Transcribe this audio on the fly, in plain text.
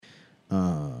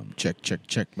Check.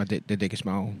 The dick is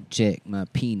small. Check my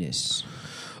penis.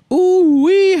 Ooh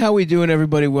wee! How we doing,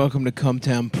 everybody? Welcome to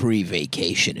Cumtown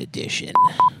Pre-Vacation Edition.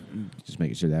 Just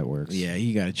making sure that works. Yeah,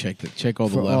 you got to check all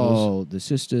the For levels. all the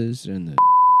sisters and the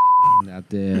out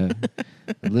there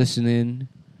listening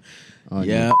on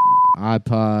Yeah.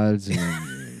 iPods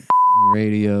and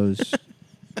radios.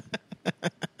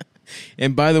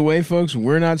 And by the way, folks,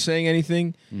 we're not saying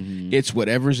anything. Mm-hmm. It's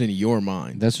whatever's in your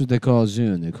mind. That's what they call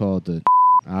Zune. They call it the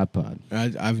iPod.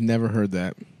 I've never heard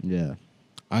that. Yeah.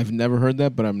 I've never heard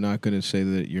that, but I'm not going to say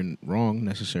that you're wrong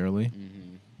necessarily.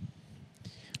 Mm-hmm.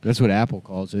 That's what Apple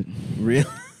calls it. Really?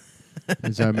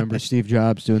 As I remember Steve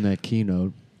Jobs doing that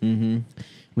keynote. Mm-hmm.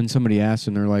 When somebody asked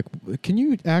him, they're like, can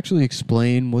you actually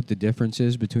explain what the difference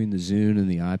is between the Zune and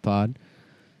the iPod?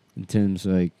 And Tim's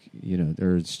like,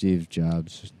 or Steve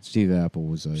Jobs. Steve Apple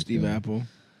was like... Steve Apple.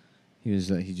 He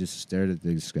was like, he just stared at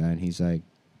this guy, and he's like,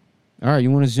 all right, you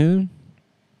want a Zune?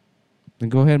 Then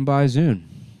go ahead and buy a Zune.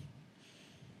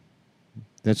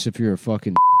 That's if you're a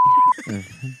fucking...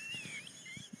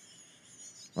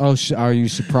 Oh, are you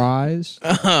surprised?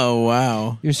 Oh,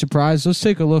 wow. You're surprised? Let's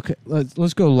take a look.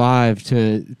 Let's go live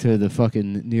to the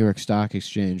fucking New York Stock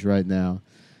Exchange right now.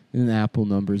 And the Apple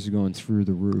numbers are going through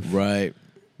the roof. Right.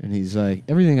 And he's like,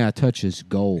 everything I touch is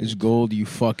gold. It's gold, you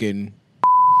fucking...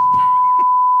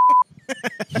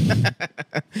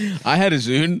 I had a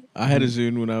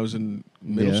Zune when I was in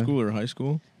middle school or high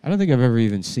school. I don't think I've ever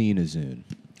even seen a Zune.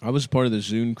 I was part of the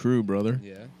Zune crew, brother.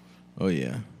 Yeah. Oh,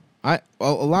 yeah. A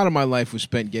lot of my life was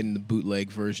spent getting the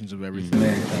bootleg versions of everything.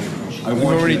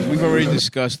 We've already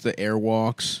discussed the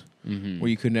Airwalks, where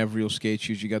you couldn't have real skate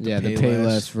shoes. You got the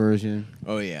Payless version.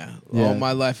 Oh yeah. Yeah. All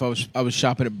my life I was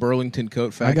shopping at Burlington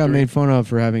Coat Factory. I got made fun of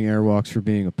for having Airwalks for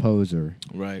being a poser.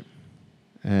 Right.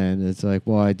 And it's like,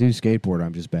 well, I do skateboard.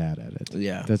 I'm just bad at it.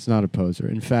 Yeah. That's not a poser.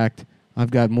 In fact, I've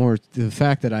got more. The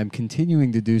fact that I'm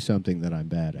continuing to do something that I'm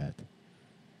bad at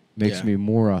makes me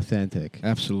more authentic.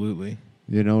 Absolutely.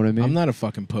 You know what I mean? I'm not a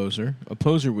fucking poser. A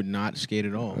poser would not skate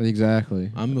at all.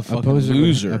 Exactly. I'm a fucking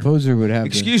loser. A poser would have.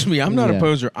 Excuse me, I'm not a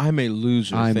poser. I'm a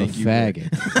loser. I'm a faggot.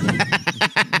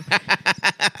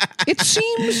 It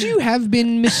seems you have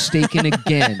been mistaken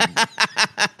again.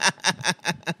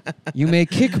 You may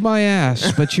kick my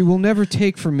ass, but you will never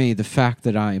take from me the fact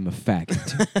that I am a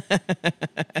faggot.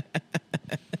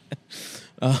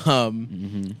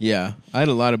 Yeah, I had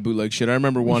a lot of bootleg shit. I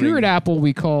remember wanting... Here at Apple,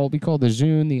 we call the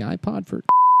Zune the iPod for...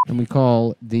 And we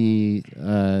call the...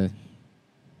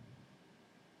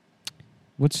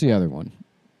 what's the other one?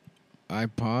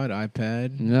 iPod,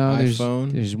 iPad, no,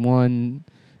 iPhone? There's one...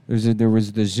 There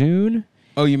was the Zune.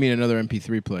 Oh, you mean another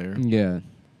MP3 player? Yeah.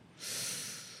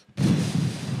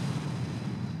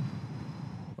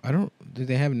 Did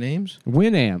they have names?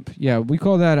 Winamp. Yeah, we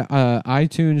call that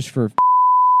iTunes for...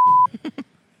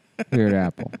 Here at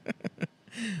Apple.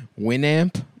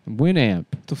 Winamp? Winamp.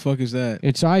 What the fuck is that?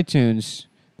 It's iTunes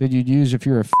that you'd use if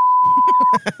you're a...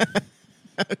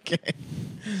 Okay.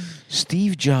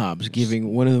 Steve Jobs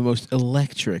giving one of the most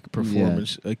electric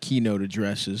performance keynote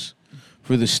addresses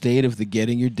for the state of the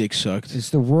getting your dick sucked. It's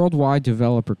the Worldwide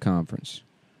Developer Conference.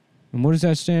 And what does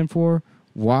that stand for?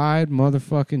 Wide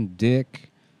motherfucking dick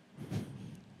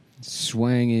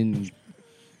swanging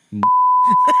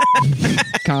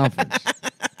conference.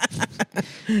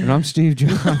 And I'm Steve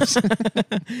Jobs.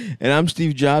 And I'm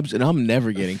Steve Jobs, and I'm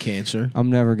never getting cancer. I'm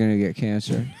never going to get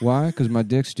cancer. Why? Because my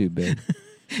dick's too big.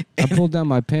 I pulled down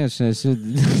my pants and I said,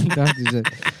 the doctor said,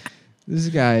 this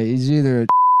guy is either a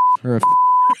or a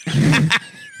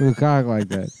with a cock like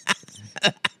that.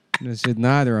 And I said,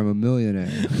 neither. I'm a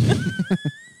millionaire.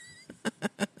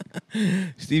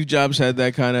 Steve Jobs had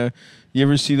that kind of... You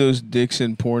ever see those dicks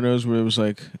in pornos where it was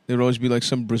like... There would always be like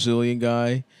some Brazilian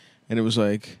guy, and it was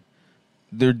like...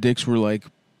 Their dicks were like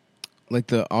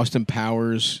the Austin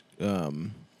Powers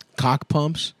cock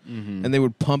pumps, and they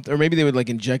would pump, or maybe they would like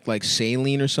inject like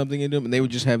saline or something into them, and they would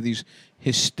just have these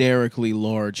hysterically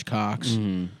large cocks.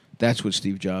 That's what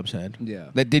Steve Jobs had. Yeah.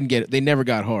 That didn't get it. They never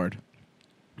got hard.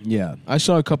 Yeah. I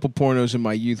saw a couple pornos in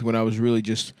my youth when I was really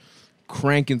just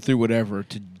cranking through whatever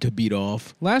to beat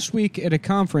off. Last week at a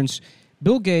conference,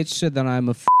 Bill Gates said that I'm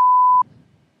a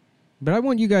but I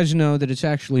want you guys to know that it's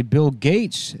actually Bill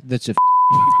Gates that's a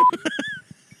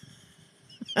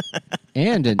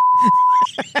and an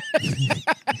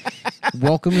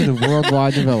welcome to the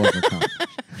Worldwide Developer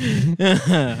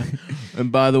Conference.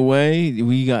 And by the way,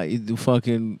 you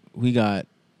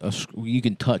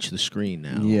can touch the screen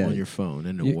now on your phone,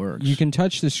 and it works. You can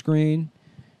touch the screen,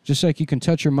 just like you can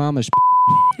touch your mama's.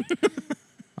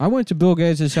 I went to Bill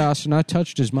Gates' house and I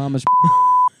touched his mama's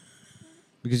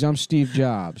because I'm Steve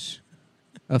Jobs.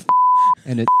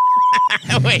 And it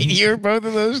Wait, you're both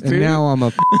of those And two? now I'm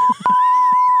a...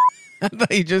 I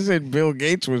thought you just said Bill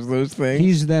Gates was those things.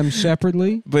 He's them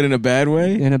separately But in a bad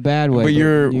way? in a bad way.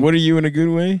 But what are you in a good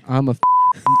way? I'm a...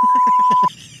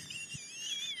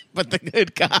 But the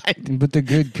good kind. But the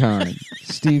good kind.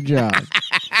 Steve Jobs.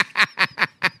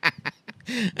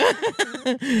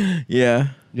 Yeah.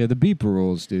 Yeah, the beep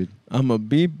rules, dude. I'm a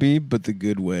beep beep, but the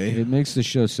good way. It makes the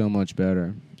show so much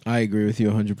better. I agree with you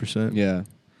 100%. Yeah.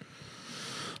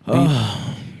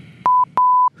 Oh.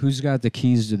 Who's got the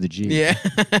keys to the Jeep? Yeah.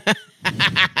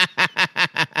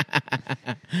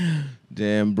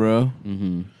 Damn, bro.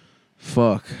 Mm-hmm.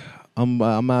 Fuck.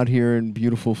 I'm out here in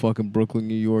beautiful fucking Brooklyn,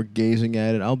 New York, gazing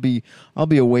at it. I'll be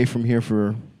away from here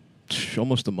for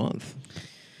almost a month.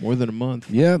 More than a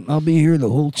month. Yep, I'll be here the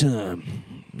whole time.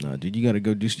 No, dude, you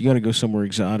gotta go somewhere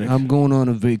exotic. I'm going on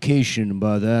a vacation, and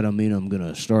by that I mean I'm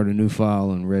gonna start a new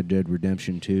file in Red Dead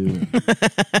Redemption 2.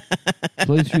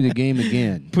 Play through the game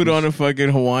again. Put on a fucking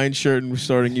Hawaiian shirt and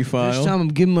start a new This file. time I'm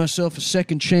giving myself a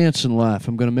second chance in life.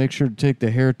 I'm gonna make sure to take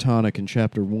the hair tonic in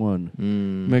chapter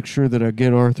 1. Make sure that I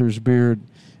get Arthur's beard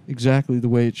exactly the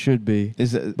way it should be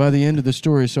Is that by the end of the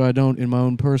story, so I don't, in my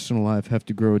own personal life, have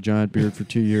to grow a giant beard for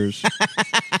 2 years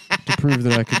to prove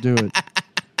that I could do it.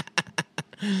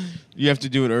 you have to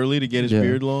do it early to get his Yeah.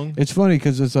 beard long? It's funny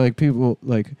because it's like people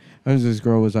like this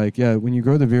girl was like, yeah, when you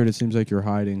grow the beard, it seems like you're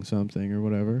hiding something or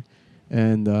whatever,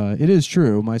 and it is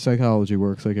true. My psychology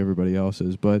works like everybody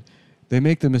else's, but they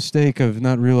make the mistake of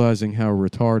not realizing how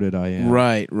retarded I am.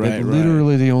 Right. Like,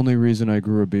 literally, the only reason I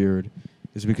grew a beard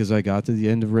is because I got to the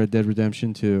end of Red Dead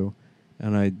Redemption 2,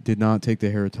 and I did not take the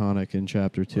hair tonic in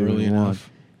chapter 2 Early and 1, enough.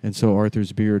 and so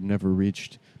Arthur's beard never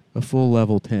reached a full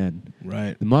level 10.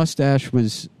 Right. The mustache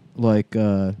was like,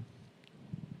 I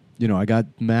got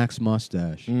max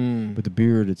mustache, but the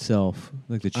beard itself,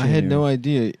 like the chin I had hair, no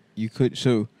idea you could.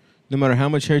 So, no matter how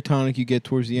much hair tonic you get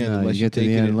towards the end, no, unless you get to the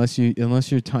take end, it,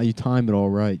 unless you time it all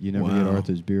right, you never get Wow.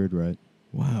 Arthur's beard right.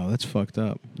 wow, that's fucked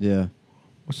up. Yeah,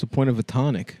 What's the point of a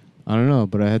tonic? I don't know,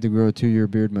 but I had to grow a 2-year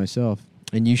beard myself.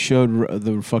 And you showed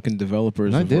the fucking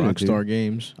developers I of did it, Rockstar dude.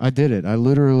 Games. I did it.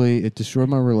 It destroyed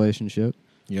my relationship.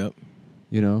 Yep.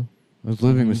 You know, I was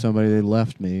living with Mhm. somebody. They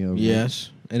left me. Over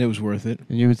Yes, and it was worth it,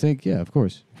 and you would think, yeah, of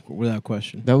course. without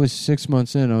question. That was 6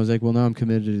 months in. I was like, well, now I'm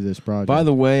committed to this project. By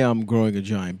the way, I'm growing a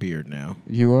giant beard now.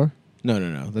 You are? No.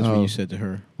 That's what Oh. you said to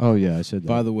her. Oh yeah, I said that.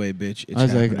 By the way, bitch, it's I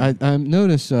was happening. like, I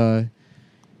notice.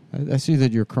 I see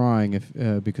that you're crying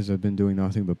because I've been doing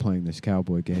nothing but playing this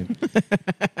cowboy game.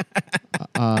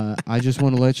 I just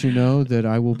want to let you know that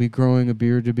I will be growing a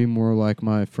beard to be more like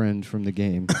my friend from the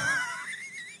game.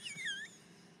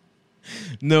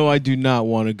 No, I do not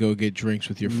want to go get drinks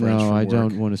with your friends. No, from I work.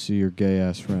 don't want to see your gay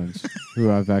ass friends, who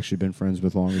I've actually been friends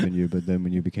with longer than you. But then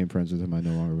when you became friends with them, I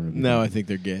no longer want to be. No, I think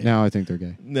they're gay. Now I think they're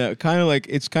gay. No, kind of like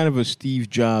it's kind of a Steve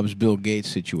Jobs, Bill Gates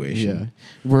Yeah. situation.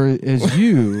 Whereas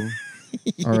you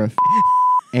are a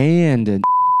and a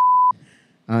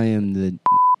I am the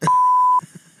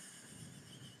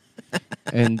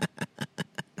and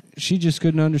she just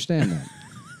couldn't understand that.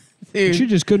 Dude, She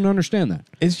just couldn't understand that.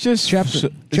 it's just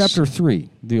Chapter 3,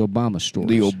 the Obama stories.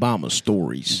 the Obama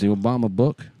stories. The Obama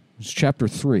book. It's chapter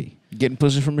 3. Getting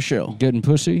pussy from Michelle. Getting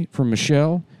pussy from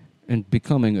Michelle and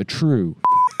becoming a true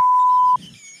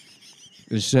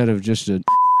instead of just a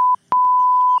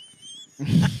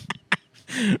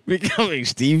Becoming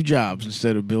Steve Jobs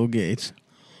instead of Bill Gates.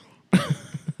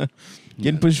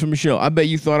 Getting pussy from Michelle. I bet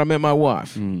you thought I meant my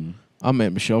wife. I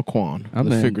meant Michelle Kwan, I the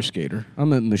meant- figure skater.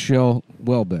 I'm at Michelle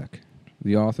Welbeck,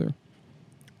 the author.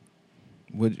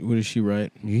 What does she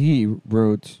write? He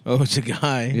wrote. Oh, it's a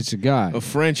guy. It's a guy. a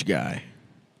French guy.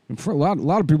 And for a lot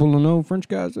of people don't know French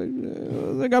guys.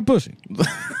 They got pussy.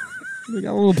 They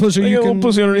got a little pussy. They You got a can little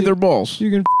pussy underneath their balls.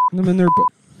 You can them in their.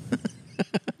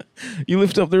 You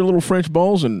lift up their little French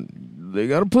balls and they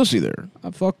got a pussy there.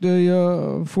 I fucked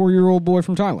a 4-year-old boy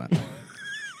from Thailand.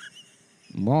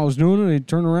 While I was doing it, he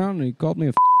turned around and he called me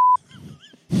a.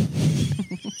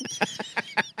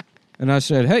 And I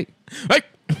said, "Hey, Hey!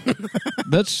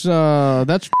 that's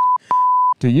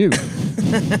to you."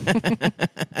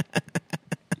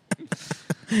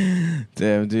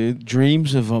 Damn, dude.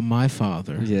 Dreams of my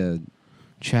father. Yeah,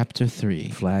 Chapter 3.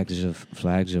 flags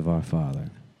of our father.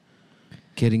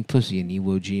 Getting pussy in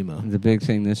Iwo Jima. The big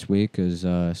thing this week is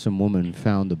some woman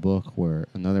found a book where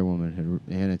another woman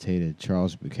had annotated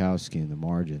Charles Bukowski in the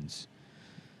margins.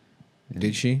 And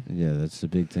Did she? Yeah, that's the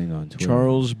big thing on Twitter.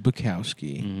 Charles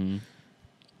Bukowski. Mm-hmm.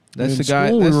 That's In the guy.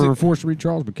 school, That's we the, were forced to read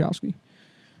Charles Bukowski,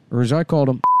 or as I called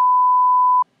him,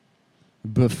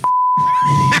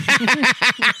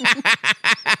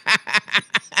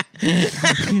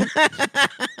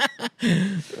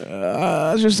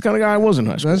 That's just the kind of guy I was in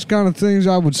high school. That's kind of things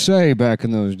I would say back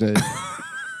in those days.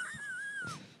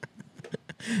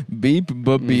 Beep,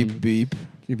 but beep, beep.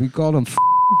 We called him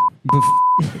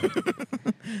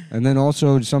and then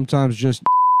also sometimes just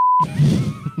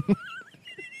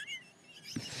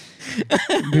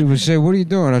people say, "What are you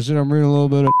doing?" I said, "I'm reading a little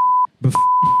bit of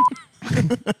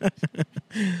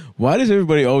Why does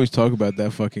everybody always talk about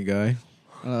that fucking guy?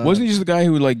 Wasn't he just the guy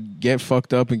who would like get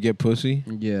fucked up and get pussy?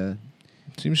 Yeah.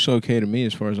 Seems so okay to me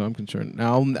as far as I'm concerned.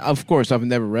 Now, of course, I've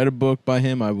never read a book by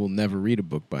him. I will never read a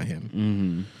book by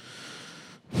him.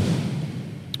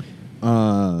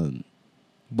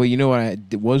 But you know what I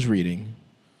was reading?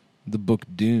 The book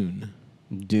Dune.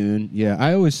 Dune. Yeah,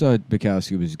 I always thought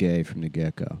Bukowski was gay from the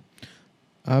get-go.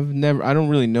 I don't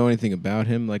really know anything about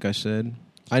him, like I said.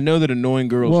 I know that annoying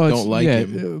girls don't like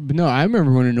him. No, I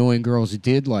remember when annoying girls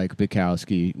did like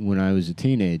Bukowski when I was a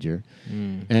teenager.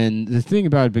 And the thing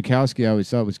about Bukowski I always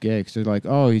thought was gay because they're like,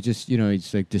 oh, he just,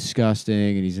 he's like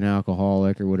disgusting and he's an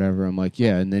alcoholic or whatever. I'm like,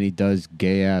 yeah, and then he does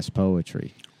gay-ass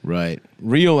poetry. Right.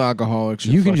 Real alcoholics are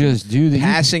you can just do the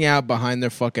passing out behind their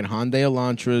fucking Hyundai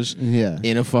Elantras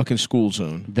in a fucking school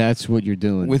zone. That's what you're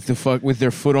doing. With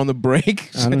their foot on the brake.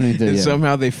 I don't need to, and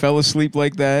somehow they fell asleep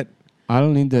like that. I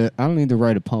don't need to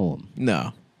write a poem.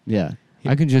 No. Yeah.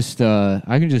 I can just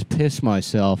piss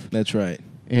myself. That's right.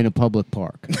 In a public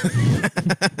park.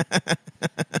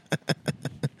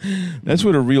 That's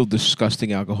what a real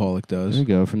disgusting alcoholic does. There you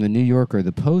go. From the New Yorker,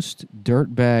 the post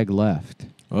dirtbag left.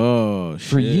 Oh, shit.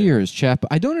 For years, chap.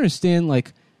 I don't understand,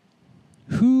 like,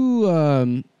 who,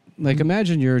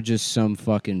 imagine you're just some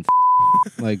fucking,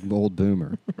 like, old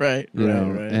boomer. Right, you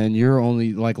know, right. And you're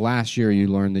only, like, last year you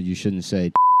learned that you shouldn't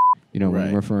say,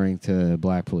 when referring to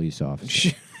black police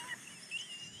officers.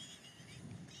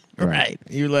 Right.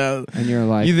 You're loud. And you're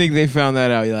like... You think they found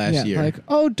that out last year. Like,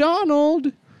 oh,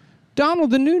 Donald,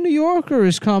 the new New Yorker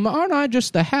has come. Aren't I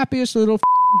just the happiest little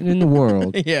in the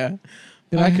world? Yeah.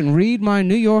 That I can read my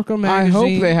New Yorker magazine.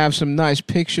 I hope they have some nice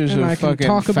pictures of fucking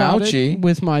talk Fauci. About it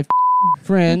with my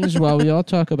friends while we all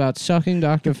talk about sucking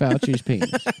Dr. Fauci's penis.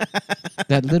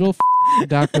 That little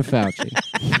Dr. Fauci.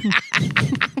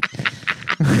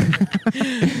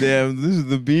 Damn, this is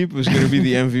the beep was going to be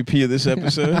the MVP of this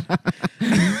episode.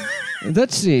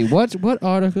 Let's see. What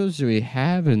articles do we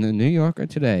have in the New Yorker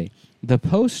today? The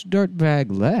post dirtbag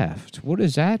left. What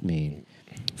does that mean?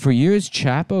 For years,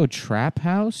 Chapo Trap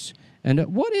House. And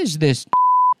what is this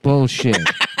bullshit?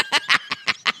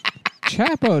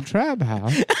 Chapo Trap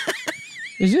House?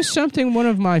 Is this something one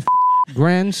of my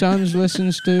grandsons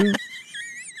listens to?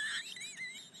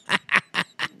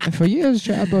 For years,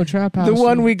 Chapo Trap House. The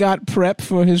one we got prep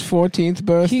for his 14th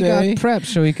birthday. He got prep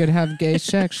so he could have gay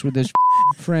sex with his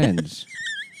friends.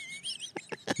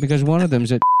 Because one of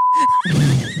them's at...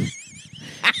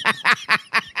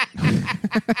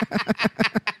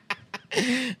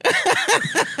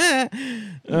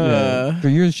 For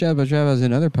years, Chapo Trap House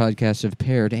and other podcasts have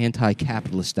paired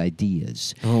anti-capitalist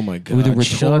ideas. Oh my God! With a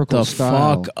rhetorical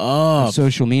style fuck up. Of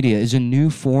social media is a new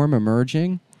form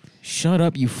emerging. Shut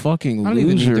up, you fucking losers! I don't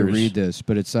even need to read this,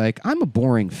 but it's like I'm a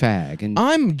boring fag, and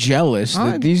I'm jealous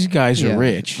that these guys are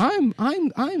rich.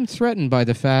 I'm threatened by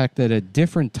the fact that a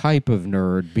different type of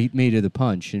nerd beat me to the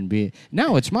punch, and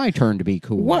now it's my turn to be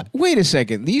cool. What? Wait a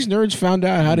second! These nerds found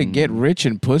out how to get rich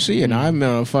and pussy, and I'm in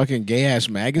a fucking gay ass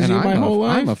magazine my whole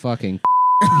life. I'm a fucking.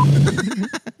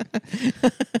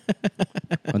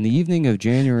 On the evening of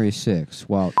January 6th,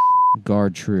 while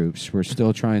Guard troops were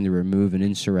still trying to remove an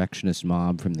insurrectionist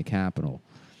mob from the Capitol,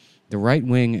 the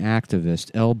right-wing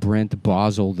activist L. Brent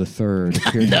Bosel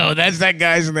III... No, that's that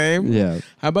guy's name? Yeah.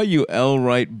 How about you L.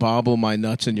 Wright bobble my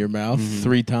nuts in your mouth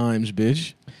 3 times,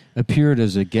 bitch? Appeared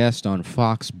as a guest on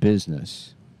Fox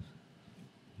Business.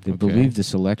 They believe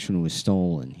this election was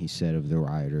stolen, he said of the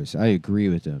rioters. I agree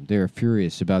with them. They are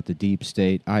furious about the deep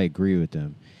state. I agree with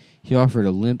them. He offered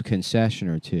a limp concession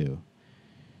or two.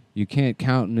 You can't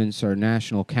countenance our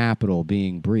national capital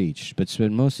being breached, but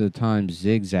spend most of the time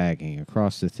zigzagging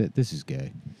across the... This is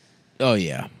gay. Oh,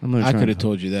 yeah. I could have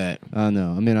told you that.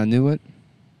 No. I mean, I knew it.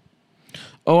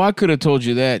 Oh, I could have told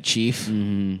you that, Chief.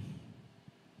 Mm-hmm.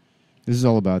 This is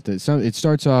all about this. So it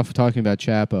starts off talking about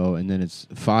Chapo, and then it's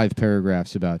 5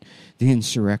 paragraphs about the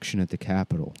insurrection at the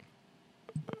Capitol.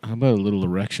 How about a little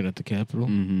erection at the Capitol?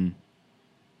 Mm-hmm.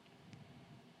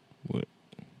 What?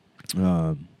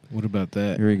 What about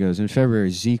that? Here he goes. In February,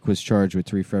 Zeke was charged with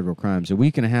 3 federal crimes. A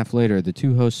week and a half later, the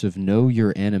 2 hosts of Know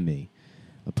Your Enemy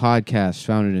a podcast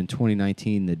founded in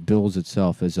 2019 that bills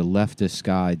itself as a leftist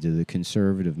guide to the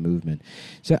conservative movement.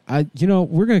 So,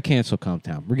 we're going to cancel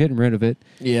Comtown. We're getting rid of it.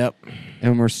 Yep.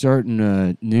 And we're starting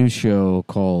a new show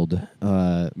called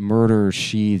Murder,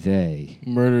 She, They.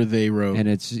 Murder, They Wrote. And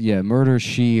it's, Murder,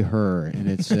 She, Her. And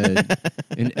it's an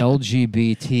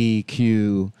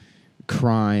LGBTQ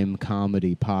crime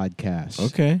comedy podcast.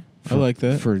 Okay. I like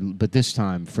that. But this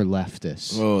time for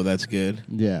leftists. Oh, that's good.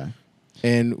 Yeah.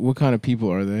 And what kind of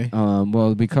people are they?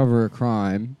 Well, we cover a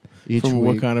crime each From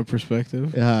week. what kind of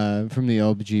perspective? From the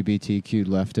LGBTQ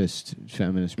leftist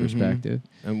feminist perspective.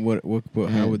 And what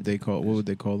how would they call? What would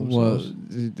they call themselves? Well,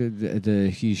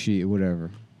 the he, she, whatever.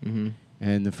 Mm-hmm.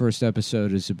 And the first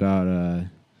episode is about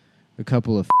a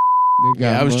couple of.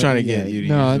 Yeah, I was trying to get you to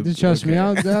No, use the- trust me,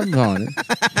 okay. I'm on it.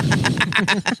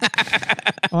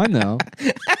 I know.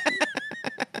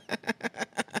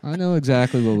 I know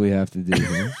exactly what we have to do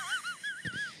here.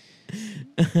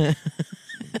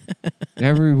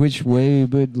 Every which way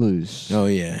but loose. Oh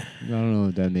yeah. I don't know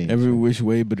what that means. Every which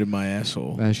way but in my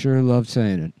asshole. I sure love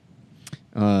saying it.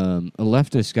 A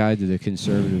leftist guide to the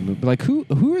conservative movement. Like, who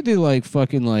are they, like,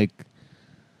 fucking, like...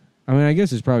 I mean, I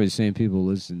guess it's probably the same people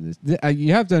listening to this.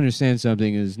 You have to understand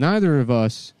something is neither of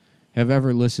us have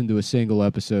ever listened to a single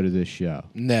episode of this show.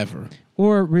 Never.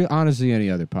 Or, honestly, any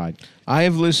other podcast. I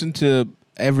have listened to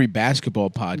every basketball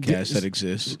podcast that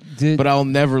exists, Did- but I'll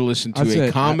never listen I'd to say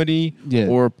a comedy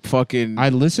or fucking I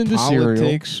listened to Serial.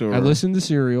 politics or... I listened to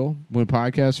Serial when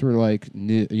podcasts were, like,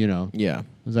 you know. Yeah. I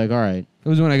was like, all right. It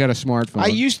was when I got a smartphone. I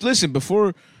used to listen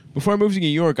before I moved to New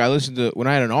York. I listened to when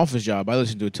I had an office job. I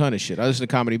listened to a ton of shit. I listened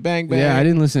to Comedy Bang Bang. Yeah, I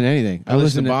didn't listen to anything. I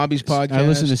listened to Bobby's podcast. I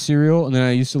listened to Serial, and then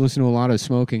I used to listen to a lot of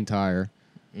Smoking Tire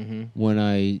Mm-hmm. when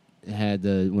I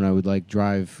would like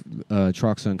drive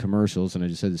trucks on commercials, and I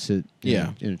just had to sit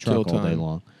in a truck kill all day time.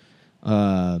 long.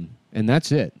 And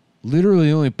that's it. Literally,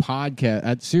 the only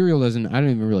podcast Serial doesn't. I don't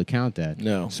even really count that.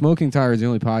 No. Smoking Tire is the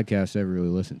only podcast I ever really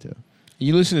listened to.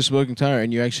 You listened to Smoking Tire,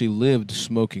 and you actually lived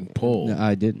smoking pole. No,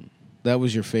 I didn't. That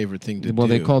was your favorite thing to do. Well,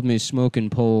 they called me Smoking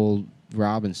Pole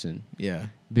Robinson Yeah.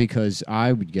 because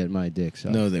I would get my dick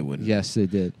sucked. No, they wouldn't. Yes, they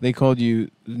did. They called you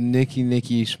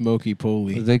Nicky Smoky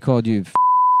Poley. They called you.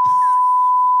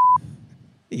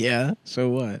 Yeah. So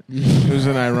what? It was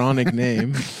an ironic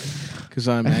name because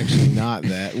I'm actually not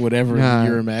that. Whatever Nah,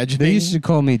 you're imagining. They used to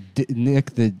call me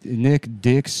Nick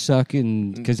Dick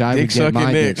Sucking because I would get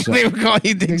my Nick. dick sucked. They would call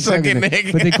you Dick Sucking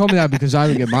Nick. But they called me that because I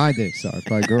would get my dick sucked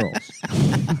by girls.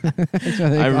 That's why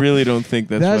they I call- really don't think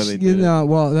that's why they did it.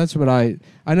 Well, that's what I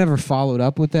never followed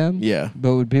up with them. Yeah.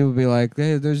 But would people be like,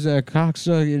 hey, there's that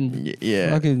cocksucking Yeah.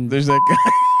 fucking There's that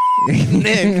guy.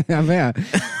 Nick. I mean, I'd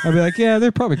be like, yeah, they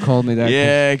probably called me that.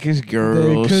 Yeah, because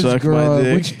girls suck my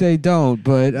dick. Which they don't,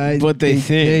 but They think.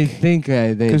 they think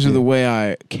they Because of do. the way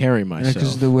I carry myself.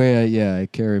 Because of the way I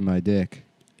carry my dick.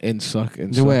 and suck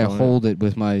and The way I suck on hold it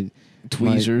with my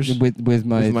tweezers. with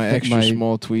my extra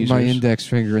small tweezers. my index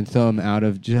finger and thumb out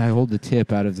of. I hold the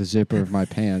tip out of the zipper of my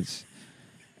pants,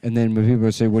 and then when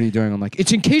people say, "What are you doing?" I'm like,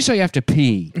 "It's in case I have to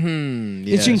pee.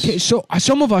 Yes. It's in case." So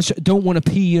some of us don't want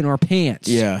to pee in our pants.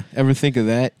 Yeah. Ever think of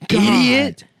that? God.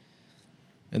 Idiot.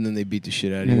 And then they beat the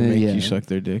shit out of you And and then, make yeah. you suck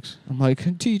their dicks. I'm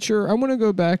like, teacher, I want to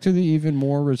go back to the even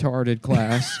more retarded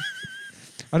class.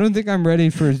 I don't think I'm ready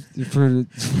for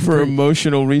For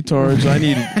emotional retards,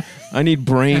 I need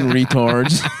brain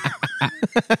retards.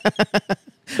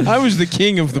 I was the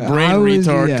king of the brain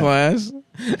retard class.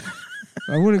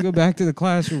 I want to go back to the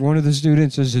class where one of the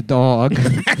students is a dog.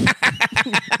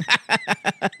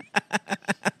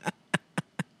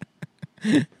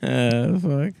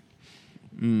 Fuck.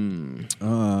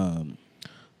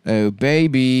 Oh,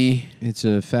 baby. It's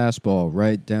a fastball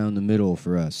right down the middle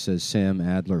for us, says Sam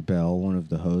Adler Bell, one of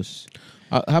the hosts.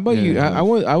 How about Yeah, you? yeah.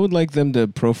 I would like them to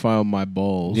profile my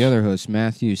balls. The other host,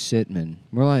 Matthew Sitman.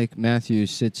 More like Matthew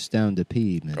sits down to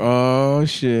pee, man. Oh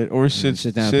shit! Or sits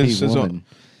sit down to pee sits woman. on.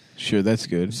 Sure, that's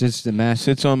good. Sits the math.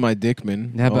 Sits on my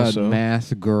dickman. How about also.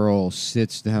 math girl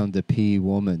sits down to pee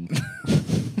woman?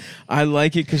 I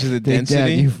like it because of the Take that,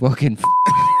 density. you fucking.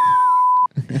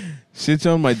 Sits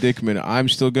on my dickman. I'm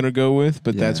still gonna go with,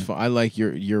 but Yeah. that's fine. I like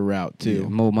your route too.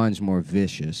 Mine's more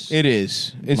vicious. It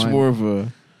is. It's Mine- more of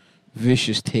a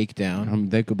vicious takedown.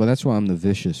 But that's why I'm the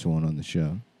vicious one on the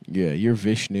show. Yeah, you're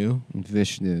Vishnu.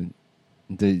 Vishnu,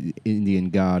 the Indian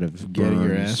god of Getting your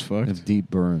burns, ass fucked. of deep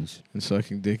burns. And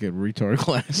sucking dick at retard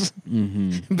class.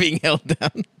 Mm-hmm. Being held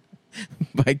down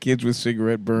by kids with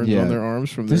cigarette burns Yeah. on their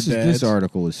arms from This their dads. this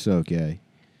article is so gay.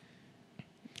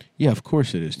 Yeah, of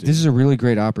course it is, dude. This is a really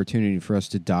great opportunity for us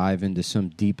to dive into some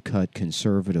deep cut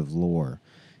conservative lore.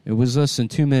 It was less than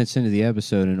 2 minutes into the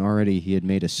episode, and already he had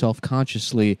made a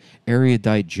self-consciously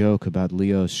erudite joke about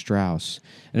Leo Strauss,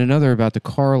 and another about the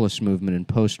Carlist movement in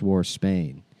post-war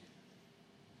Spain.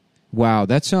 Wow,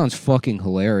 that sounds fucking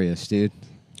hilarious, dude.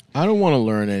 I don't want to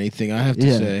learn anything, I have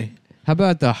to say. How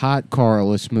about the hot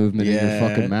Carlist movement in your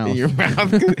fucking mouth? In your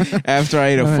mouth. After I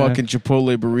ate a fucking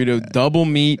Chipotle burrito, double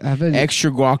meat, extra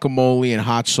guacamole, and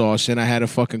hot sauce, and I had a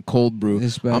fucking cold brew.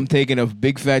 I'm taking a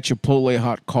big fat Chipotle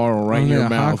hot Carl right in your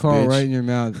mouth, hot Carl bitch. right in your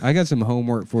mouth. I got some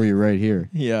homework for you right here.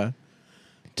 Yeah.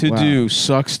 Do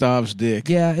suck Stav's dick.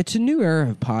 Yeah, it's a new era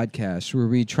of podcasts where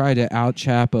we try to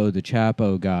out-Chapo the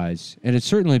Chapo guys. And it's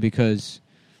certainly because,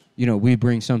 we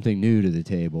bring something new to the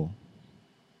table.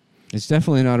 It's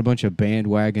definitely not a bunch of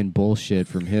bandwagon bullshit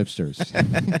from hipsters.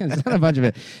 It's not a bunch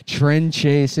of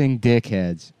trend-chasing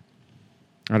dickheads.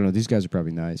 I don't know. These guys are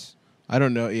probably nice. I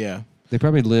don't know, yeah. They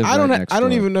probably live right next door. I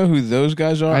don't even know who those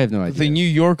guys are. I have no idea. The New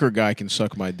Yorker guy can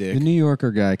suck my dick. The New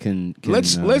Yorker guy can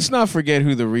let's not forget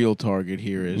who the real target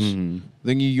here is. Mm-hmm.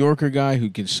 The New Yorker guy who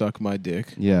can suck my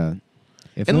dick. Yeah.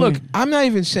 Look, I'm not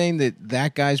even saying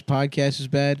that guy's podcast is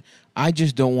bad. I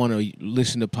just don't want to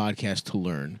listen to podcasts to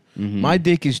learn. Mm-hmm. My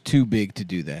dick is too big to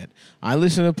do that. I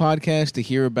listen to podcasts to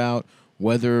hear about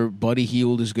whether Buddy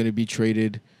Hield is going to be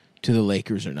traded to the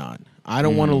Lakers or not. I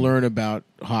don't want to learn about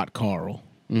Hot Carl.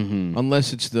 Mm-hmm.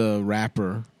 Unless it's the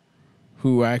rapper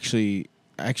who actually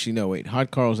no, wait.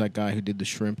 Hot Carl's that guy who did the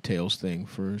shrimp tails thing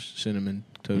for Cinnamon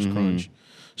Toast Crunch.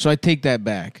 So I take that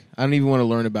back. I don't even want to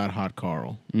learn about Hot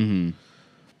Carl. Mm-hmm.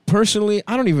 Personally,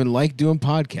 I don't even like doing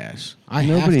podcasts.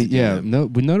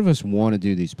 None of us want to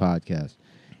do these podcasts.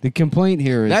 The complaint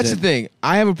here is that's the thing.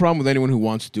 I have a problem with anyone who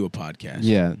wants to do a podcast.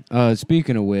 Yeah.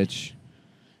 Speaking of which,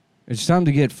 it's time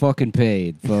to get fucking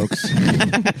paid, folks.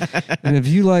 And if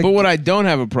you like, but what I don't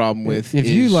have a problem with, if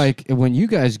you like, when you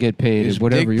guys get paid at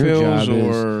whatever your job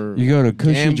is, you go to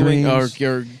Cushy Dreams or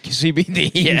your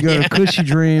CBD. You go to Cushy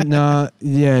Dream.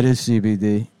 It is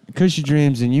CBD. Cushy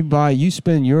Dreams, and you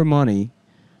spend your money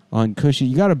on Cushy.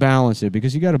 You got to balance it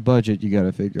because you got a budget. You got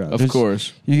to figure out. Of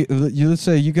course. Let's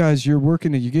say you guys, you're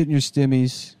working. You're getting your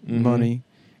stimmies money,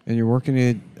 and you're working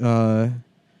at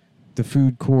the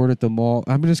food court at the mall.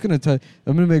 I'm just gonna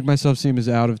make myself seem as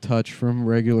out of touch from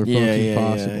regular folks as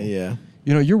possible. Yeah.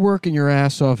 You're working your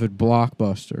ass off at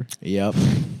Blockbuster. Yep.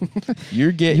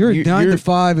 You're 9 to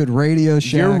 5 at Radio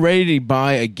Shack. You're ready to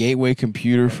buy a gateway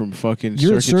computer from fucking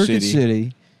Circuit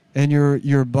City. And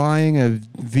you're buying a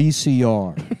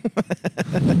VCR.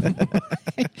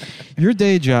 Your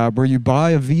day job where you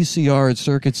buy a VCR at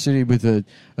Circuit City with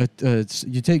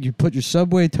you put your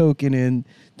subway token in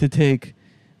to take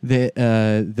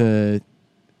the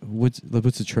what's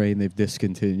the train they've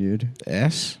discontinued?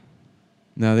 S?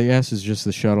 No, the S is just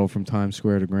the shuttle from Times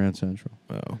Square to Grand Central.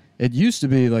 Oh. It used to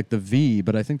be like the V,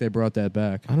 but I think they brought that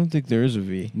back. I don't think there is a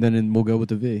V. Then we'll go with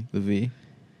the V. The V.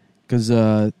 Because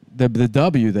the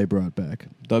W they brought back.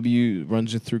 W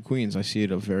runs it through Queens. I see it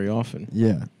very often.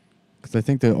 Yeah. Because I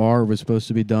think the R was supposed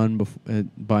to be done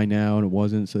by now, and it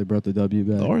wasn't, so they brought the W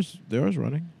back. The R's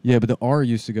running. Yeah, but the R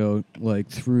used to go like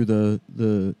through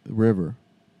the river.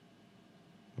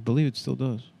 I believe it still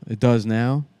does. It does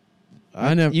now?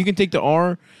 You can take the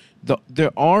R.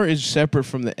 The R is separate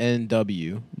from the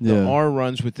NW. The R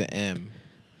runs with the M.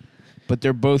 But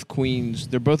they're both Queens.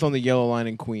 They're both on the Yellow Line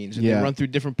in Queens, and they run through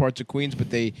different parts of Queens, but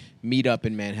they meet up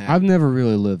in Manhattan. I've never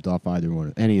really lived off either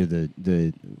one. Any of the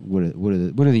what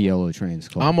are the yellow trains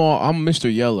called? I'm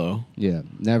Mr. Yellow. Yeah,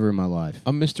 never in my life.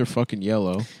 I'm Mr. fucking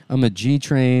Yellow. I'm a G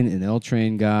train and L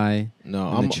train guy. No,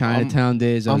 I'm the Chinatown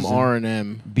days. I'm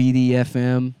R&M.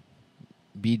 BDFM.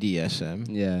 BDSM.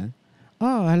 Yeah.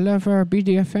 Oh, I love our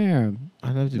BDFM.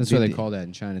 That's what they call that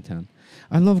in Chinatown.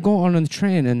 I love going on the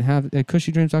train and have at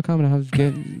cushydreams.com and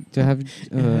have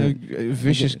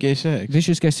vicious gay sex.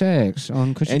 Vicious gay sex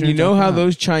on cushydreams.com. And you know how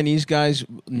those Chinese guys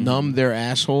numb their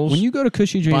assholes? When you go to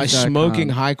cushydreams.com by smoking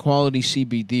high quality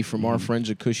CBD from our friends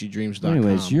at cushydreams.com.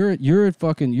 Anyways, you're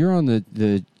on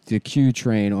the Q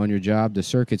train on your job to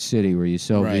Circuit City where you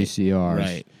sell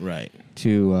VCRs. Right.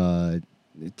 To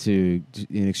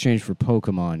in exchange for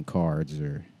Pokemon cards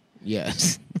or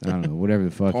yes. I don't know, whatever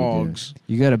the fuck Pogs. you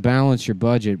do. You got to balance your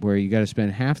budget where you got to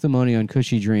spend half the money on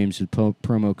Cushy Dreams with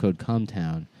promo code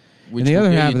CUMTOWN. Which and the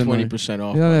other half of the 20% money,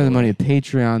 off. The other half of the money at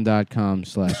patreon.com/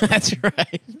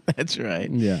 That's right.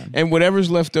 Yeah. And whatever's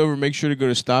left over, make sure to go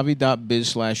to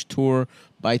stavi.biz/tour,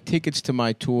 buy tickets to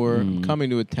my tour, coming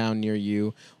to a town near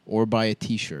you, or buy a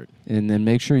T-shirt. And then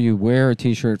make sure you wear a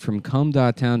T-shirt from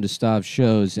Cum.town to Stav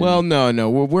shows. Well, no.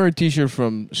 We'll wear a T-shirt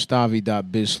from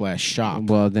stavi.biz/shop.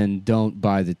 Well, then don't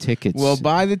buy the tickets. Well,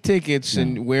 buy the tickets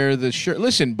and wear the shirt.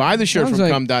 Listen, buy the shirt from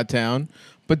Cum.town,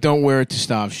 but don't wear it to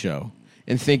Stav's show.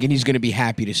 And thinking he's going to be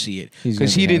happy to see it.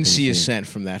 Because he didn't see a cent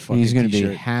from that fucking He's going to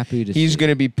t-shirt. be happy to see it. He's going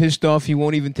to be pissed off. He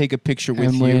won't even take a picture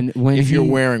with you if you're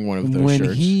wearing one of those shirts.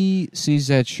 When he sees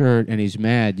that shirt and he's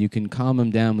mad, you can calm him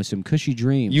down with some cushy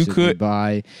dreams. You could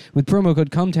buy with promo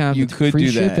code COMETOWN. You could free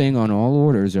do that. shipping on all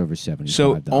orders over $75.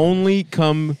 So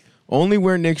only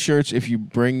wear Nick shirts if you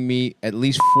bring me at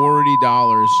least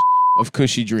 $40 of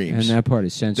cushy dreams. And that part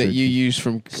is censored. That you use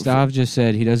from... Stav just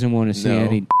said he doesn't want to see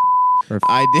any...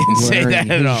 I didn't say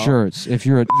that at all. Shirts. If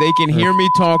you're they can hear me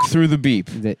talk through the beep.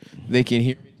 They can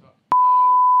hear me talk.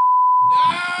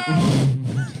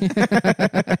 No!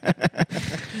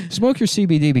 Smoke your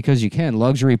CBD because you can.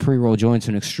 Luxury pre-roll joints,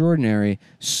 an extraordinary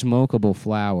smokable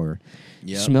flower.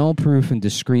 Yep. Smell-proof and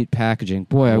discreet packaging.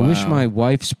 Boy, I wish my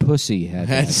wife's pussy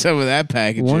had some of that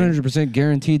packaging. 100%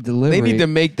 guaranteed delivery. They need to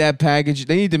make that package.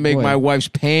 They need to make my wife's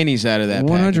panties out of that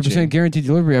 100% guaranteed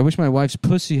delivery. I wish my wife's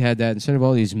pussy had that instead of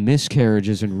all these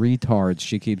miscarriages and retards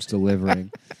she keeps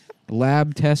delivering.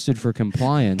 Lab tested for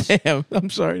compliance. Damn, I'm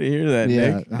sorry to hear that,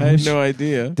 Nick. I had no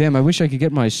idea. Damn, I wish I could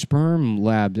get my sperm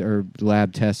lab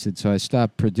tested so I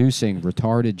stop producing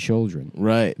retarded children.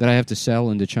 Right. That I have to sell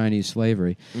into Chinese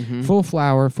slavery. Mm-hmm. Full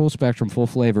flower, full spectrum, full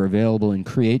flavor available in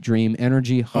Create, Dream,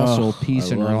 Energy, Hustle,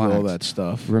 Peace, and Relax. All that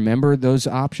stuff. Remember those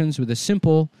options with a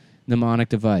simple mnemonic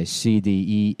device,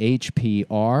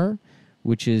 CDEHPR,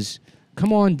 which is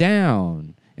come on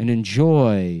down and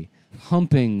enjoy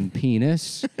humping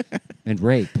penis and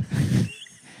rape.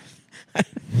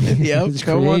 Yep,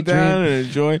 come on down and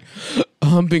enjoy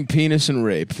humping penis and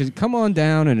rape. Come on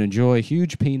down and enjoy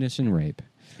huge penis and rape.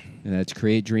 And that's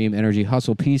Create, Dream, Energy,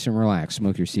 Hustle, Peace, and Relax.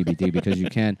 Smoke your CBD because you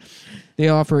can. They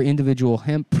offer individual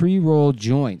hemp pre-roll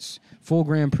joints, full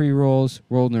gram pre-rolls,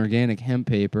 rolled in organic hemp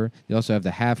paper. They also have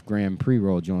the half-gram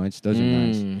pre-roll joints. Those are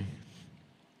nice.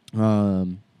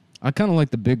 I kind of like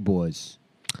the big boys.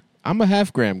 I'm a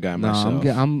half-gram guy myself.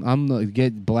 I'm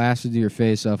get blasted to your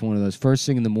face off one of those first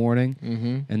thing in the morning,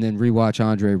 and then rewatch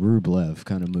Andrei Rublev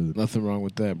kind of mood. Nothing wrong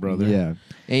with that, brother. Yeah,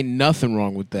 ain't nothing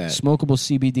wrong with that. Smokable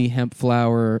CBD hemp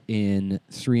flower in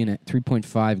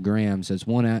 3.5 grams. That's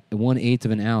 1/8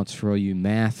 of an ounce for all you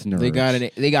math nerds.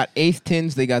 They got eighth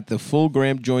tins. They got the full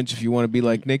gram joints if you want to be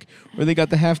like Nick, or they got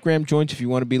the half-gram joints if you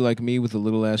want to be like me with a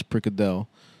little ass Prickadell.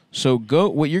 So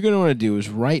what you're going to want to do is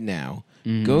right now.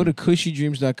 Go to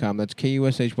cushydreams.com. That's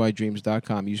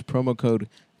KUSHYDreams.com. Use promo code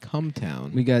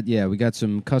COMETOWN. We got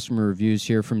some customer reviews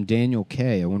here from Daniel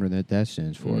K. I wonder what that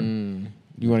stands for.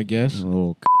 You want to guess? A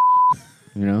little,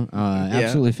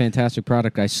 absolutely fantastic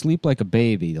product. I sleep like a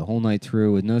baby the whole night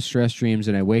through with no stress dreams,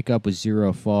 and I wake up with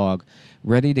zero fog,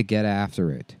 ready to get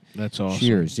after it. That's awesome.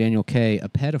 Cheers, Daniel K. A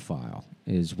pedophile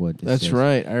is what. That's says.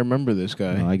 right. I remember this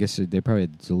guy. I guess they probably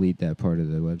had to delete that part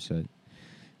of the website.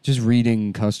 Just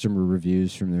reading customer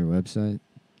reviews from their website.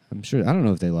 I'm sure. I don't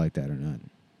know if they like that or not.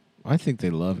 I think they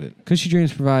love it. Cushy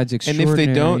Dreams provides extraordinary... And if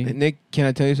they don't, Nick, can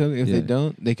I tell you something? If they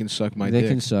don't, they can suck my dick. They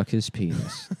can suck his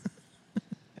penis.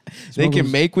 They can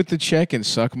make with the check and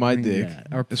suck my dick,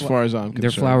 as far as I'm concerned.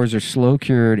 Their flowers are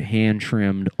slow-cured,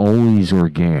 hand-trimmed, always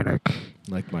organic.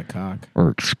 Like my cock. Our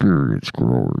experienced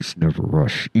growers never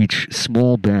rush each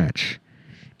small batch.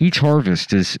 Each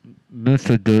harvest is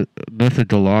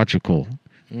methodological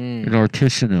and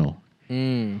artisanal.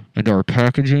 And our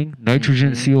packaging,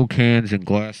 nitrogen-sealed cans and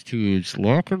glass tubes,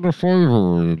 lock in the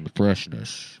flavor and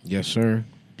freshness. Yes, sir.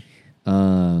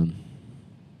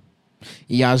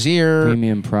 Yazir.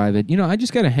 Premium private. I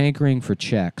just got a hankering for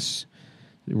checks.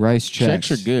 Rice checks.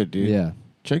 Checks are good, dude. Yeah.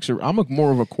 Checks are. I'm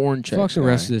more of a corn check. Fuck the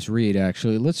rest of this read,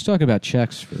 actually. Let's talk about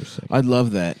checks for a second. I'd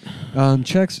love that.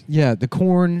 Checks, the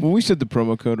corn. Well, we said the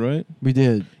promo code, right? We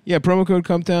did. Yeah, promo code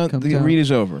COMETOWN. The read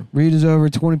is over. Read is over.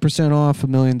 20% off, $1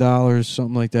 million,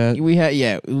 something like that.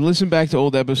 Listen back to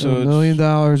old episodes. $1 million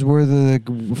worth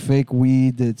of the fake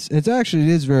weed. It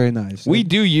is very nice. We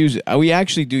do use it. We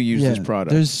actually do use this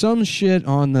product. There's some shit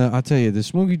on I'll tell you, the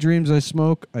Smoky Dreams I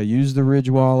smoke, I use the Ridge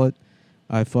wallet.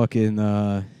 I fucking...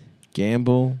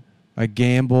 gamble. I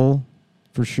gamble,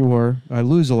 for sure. I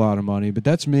lose a lot of money, but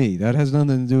that's me. That has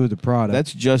nothing to do with the product.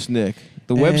 That's just Nick.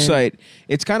 The website,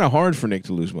 it's kind of hard for Nick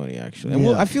to lose money, actually.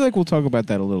 And I feel like we'll talk about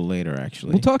that a little later,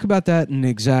 actually. We'll talk about that in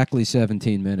exactly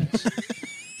 17 minutes.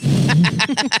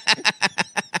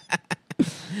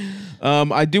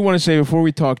 I do want to say, before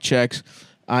we talk checks,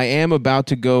 I am about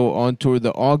to go on tour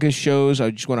the August shows.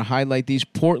 I just want to highlight these.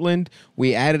 Portland,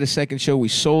 we added a second show. We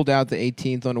sold out the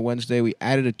 18th on a Wednesday. We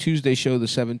added a Tuesday show the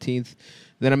 17th.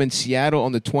 Then I'm in Seattle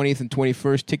on the 20th and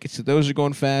 21st. Tickets to those are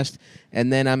going fast.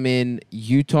 And then I'm in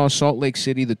Utah, Salt Lake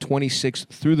City, the 26th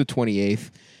through the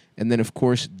 28th. And then, of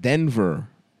course, Denver.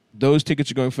 Those tickets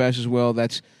are going fast as well.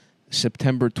 That's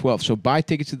September 12th. So buy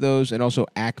tickets to those, and also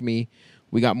Acme.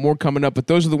 We got more coming up, but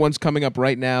those are the ones coming up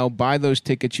right now. Buy those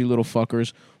tickets, you little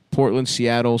fuckers. Portland,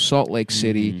 Seattle, Salt Lake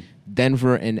City,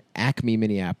 Denver, and Acme,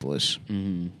 Minneapolis.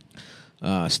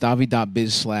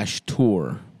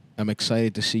 Stavi.biz/tour. I'm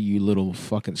excited to see you little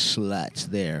fucking sluts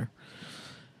there.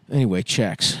 Anyway,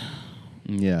 checks.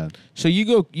 Yeah. So you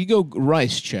go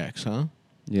Rice checks, huh?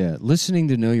 Yeah. Listening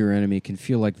to Know Your Enemy can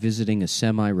feel like visiting a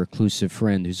semi-reclusive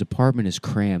friend whose apartment is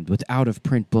crammed with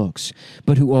out-of-print books,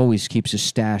 but who always keeps a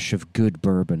stash of good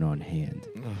bourbon on hand.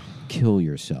 Kill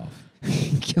yourself.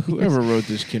 Whoever wrote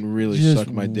this can really Just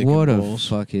suck my dick what and a balls.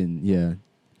 Fucking, yeah.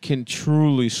 Can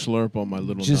truly slurp on my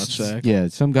little nutsack. Yeah,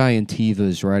 some guy in Tiva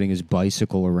is riding his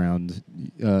bicycle around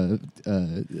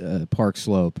Park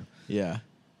Slope Yeah.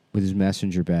 with his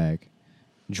messenger bag,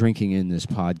 drinking in this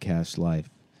podcast life.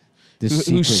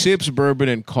 Who sips bourbon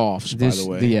and coughs, by the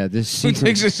way. Yeah, this Who secret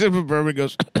takes a sip of bourbon and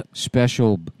goes...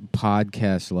 special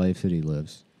podcast life that he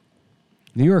lives.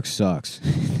 New York sucks.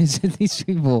 These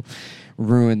people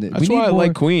ruined it. That's why I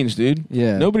like Queens, dude.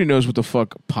 Yeah. Nobody knows what the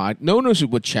fuck no one knows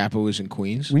what Chapo is in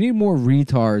Queens. We need more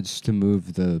retards to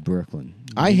move to Brooklyn.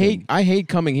 I hate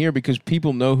coming here because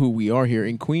people know who we are here.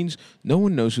 In Queens, no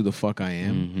one knows who the fuck I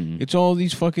am. Mm-hmm. It's all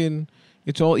these fucking...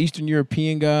 It's all Eastern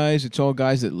European guys. It's all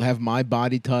guys that have my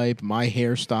body type, my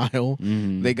hairstyle.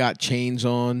 Mm-hmm. They got chains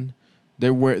on.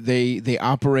 They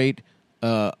operate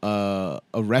a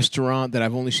restaurant that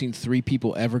I've only seen 3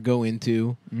 people ever go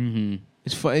into. Mm-hmm.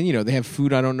 It's fun. You know, they have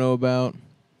food I don't know about.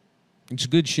 It's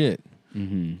good shit.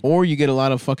 Mm-hmm. Or you get a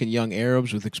lot of fucking young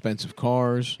Arabs with expensive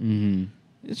cars. Mm-hmm.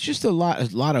 It's just a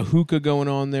lot of hookah going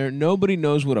on there. Nobody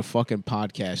knows what a fucking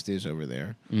podcast is over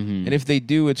there. Mm-hmm. And if they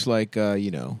do, it's like, I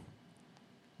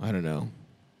don't know.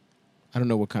 I don't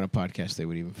know what kind of podcast they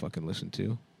would even fucking listen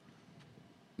to.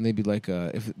 Maybe like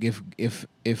if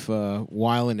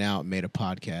Wild 'N Out made a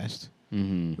podcast,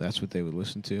 that's what they would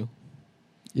listen to.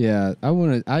 Yeah, the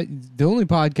only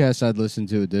podcast I'd listen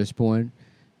to at this point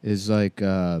is like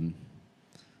a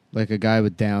guy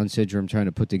with Down syndrome trying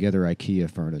to put together IKEA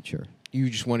furniture. You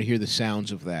just want to hear the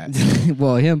sounds of that.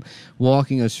 Well, him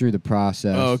walking us through the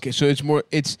process. Oh, okay. So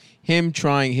it's him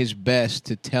trying his best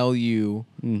to tell you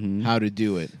how to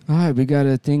do it. All right, we got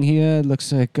a thing here. It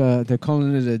looks like they're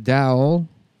calling it a dowel.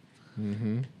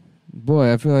 Mm-hmm.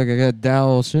 Boy, I feel like I got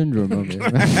dowel syndrome over here.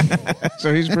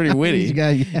 So he's pretty witty.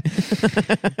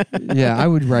 Yeah, I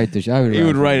would write this. You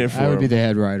would write it for I would him. be the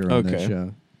head writer on that Okay.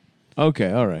 show.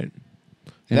 Okay, all right.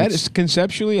 And That it's- is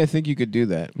conceptually, I think you could do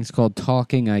that. It's called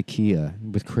Talking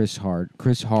IKEA with Chris Hard.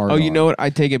 Oh, you know what? I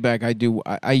take it back. I do.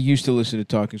 I used to listen to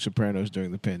Talking Sopranos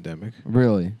during the pandemic.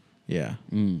 Really? Yeah.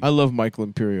 Mm. I love Michael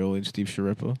Imperioli and Steve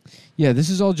Sciarippa. Yeah, this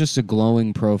is all just a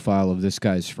glowing profile of this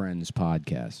guy's friend's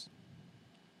podcast.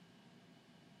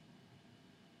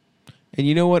 And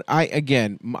you know what? I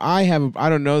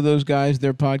don't know those guys,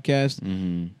 their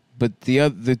podcast, but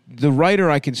the writer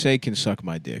I can say can suck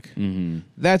my dick. Mm-hmm.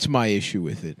 That's my issue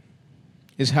with it.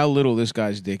 Is how little this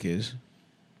guy's dick is.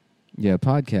 Yeah,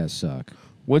 podcasts suck.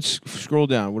 Scroll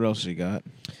down. What else has he got?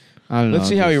 I don't know. Let's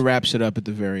see how he wraps it up at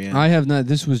the very end. I have not.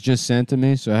 This was just sent to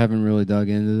me, so I haven't really dug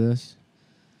into this.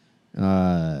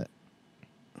 I'm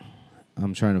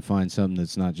trying to find something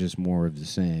that's not just more of the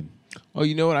same. Oh,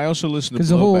 you know what? I also listened to Because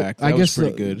the whole, Blowback. That I was guess,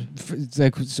 pretty good. It's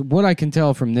like, so what I can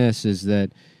tell from this is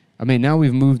that, I mean, now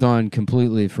we've moved on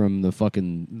completely from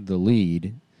the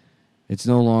lead. It's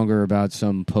no longer about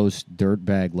some post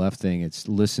dirtbag left thing. It's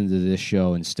listen to this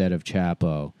show instead of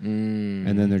Chapo,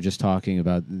 and then they're just talking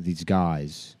about these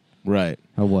guys. Right.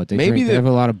 How what they Maybe they have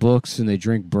a lot of books and they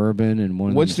drink bourbon and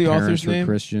one What's of them's the parents author's were name?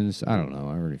 Christians. I don't know.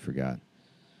 I already forgot.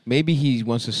 Maybe he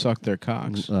wants to suck their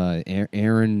cocks.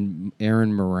 Aaron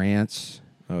Morantz.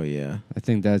 Oh, yeah. I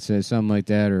think that's it, something like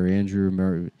that, or Andrew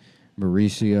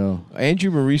Mauricio. Andrew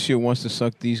Mauricio wants to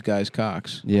suck these guys'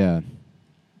 cocks. Yeah.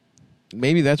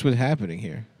 Maybe that's what's happening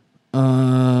here.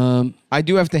 Um. I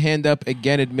do have to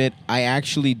admit, I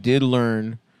actually did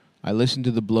learn. I listened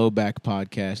to the Blowback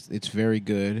podcast. It's very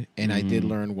good, and I did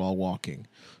learn while walking.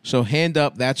 So hand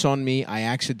up, that's on me. I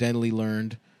accidentally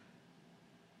learned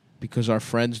because our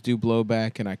friends do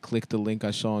Blowback, and I clicked the link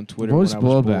I saw on Twitter. What's when I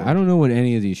was Blowback? bored. I don't know what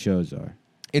any of these shows are.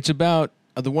 It's about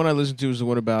the one I listened to is the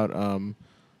one about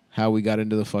how we got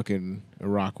into the fucking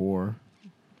Iraq War.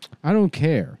 I don't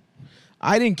care.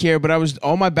 I didn't care, but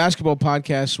all my basketball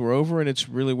podcasts were over, and it's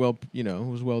really well, it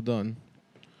was well done.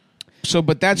 So,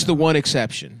 but that's the one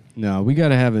exception. No, we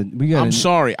gotta have it. I'm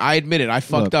sorry. I admit it. I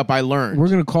fucked up. I learned. We're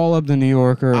gonna call up the New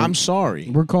Yorker. I'm sorry.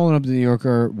 We're calling up the New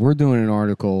Yorker. We're doing an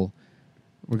article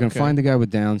We're gonna Okay. find the guy with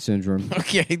Down syndrome.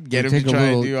 Okay, get him Take to try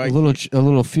and do a IKEA.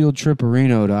 little field trip to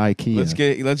Reno to IKEA.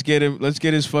 Let's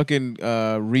get his fucking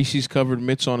Reese's covered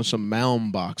mitts on some Malm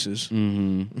boxes,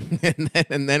 Mm-hmm.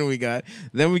 and then we got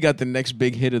the next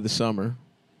big hit of the summer.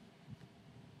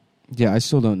 Yeah, I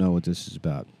still don't know what this is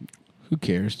about. Who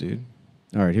cares, dude?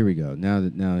 All right, here we go. Now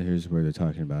here's where they're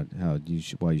talking about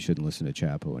why you shouldn't listen to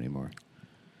Chapo anymore.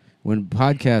 When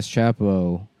podcast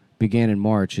Chapo began in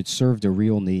March, it served a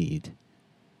real need.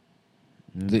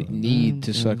 The need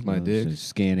to suck my dick. So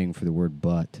scanning for the word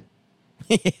butt.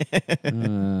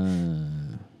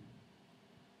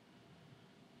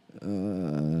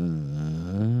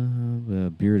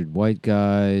 Bearded white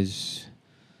guys.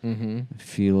 Mm-hmm.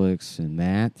 Felix and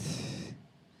Matt.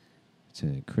 It's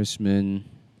Chrisman.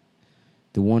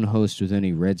 The one host with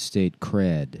any red state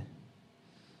cred.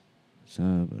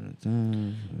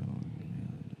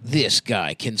 This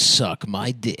guy can suck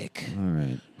my dick. All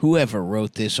right. Whoever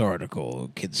wrote this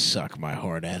article can suck my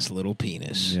hard-ass little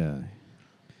penis. Yeah.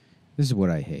 This is what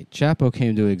I hate. Chapo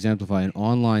came to exemplify an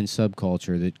online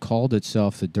subculture that called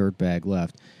itself the Dirtbag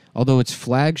Left. Although its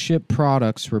flagship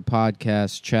products were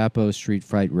podcasts, Chapo, Street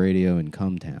Fight Radio, and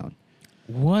Cumtown.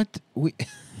 What?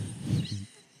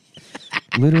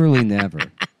 Literally never.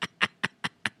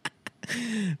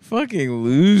 Fucking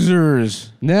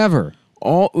losers. Never.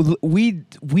 We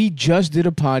just did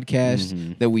a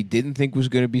podcast that we didn't think was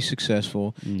going to be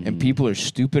successful, and people are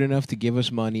stupid enough to give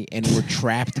us money, and we're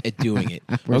trapped at doing it.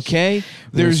 Okay,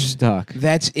 We're stuck.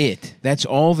 That's it. That's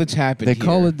all that's happened. They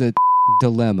call it the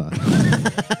dilemma.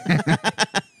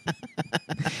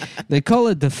 They call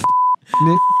it the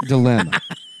dilemma.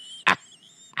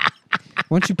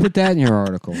 Why don't you put that in your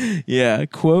article? Yeah,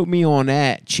 quote me on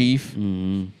that, Chief.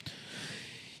 Mm-hmm.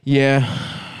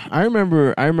 Yeah. I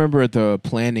remember at the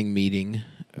planning meeting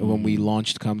when we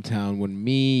launched Cumtown, when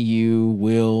me, you,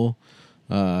 Will,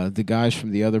 the guys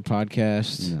from the other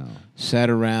podcasts sat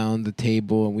around the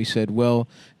table and we said, well,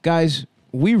 guys,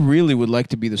 we really would like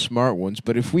to be the smart ones,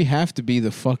 but if we have to be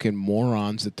the fucking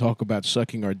morons that talk about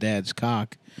sucking our dad's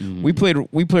cock, we played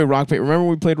rock paper. Remember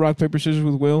we played rock paper scissors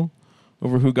with Will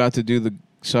over who got to do the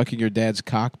sucking your dad's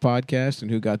cock podcast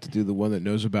and who got to do the one that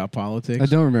knows about politics? I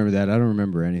don't remember that. I don't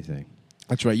remember anything.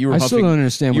 That's right. You were I still don't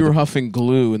understand. You were huffing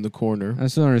glue in the corner. I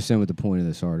still don't understand what the point of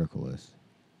this article is.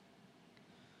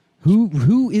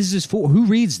 Who is this for? Who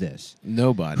reads this?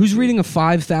 Nobody. Who's reading a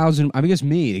 5,000? I guess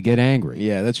me to get angry.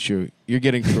 Yeah, that's true. You're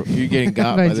getting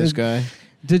got by this guy.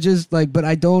 To just but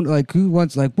I don't who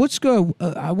wants what's go?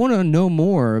 I want to know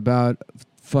more about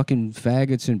fucking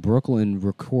faggots in Brooklyn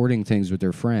recording things with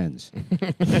their friends.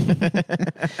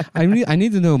 I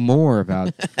need to know more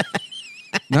about.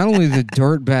 Not only the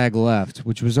Dirtbag Left,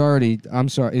 which was already, I'm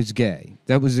sorry, it's gay.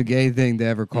 That was a gay thing to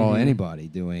ever call anybody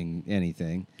doing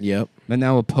anything. Yep. But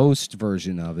now a post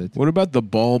version of it. What about the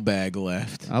ball bag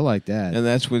left? I like that. And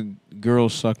that's when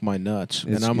girls suck my nuts.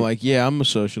 It's and I'm good. like, yeah, I'm a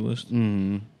socialist.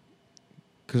 Mm-hmm.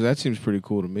 Because that seems pretty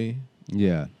cool to me.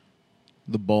 Yeah.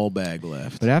 The ball bag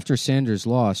left. But after Sanders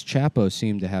lost, Chapo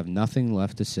seemed to have nothing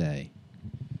left to say.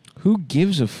 Who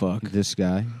gives a fuck? This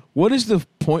guy. What is the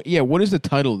point? Yeah, what is the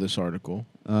title of this article?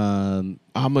 I'm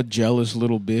a jealous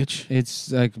little bitch.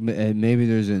 It's like maybe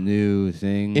there's a new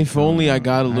thing. If only I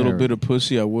got a little bit of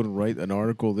pussy, I wouldn't write an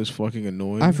article this fucking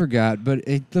annoying. I forgot, but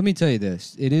let me tell you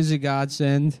this. It is a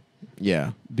godsend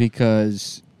Yeah.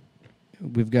 because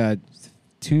we've got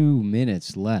 2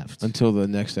 minutes left. Until the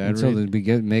next ad Until read. we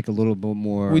make a little bit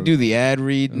more. We do the ad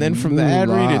read, and then from the ad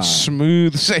read, it's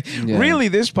smooth. Yeah. Really,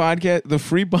 this podcast, the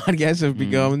free podcasts have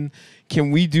begun. Can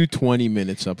we do 20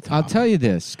 minutes up top? I'll tell you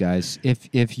this, guys.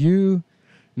 If you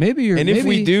maybe you're and if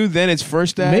we do, then it's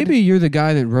first ad. maybe you're the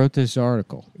guy that wrote this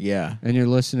article, Yeah. and you're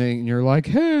listening, and you're like,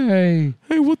 hey,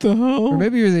 What the hell? or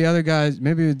maybe you're the other guys.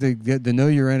 Maybe you're the know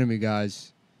your enemy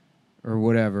guys, or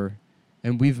whatever.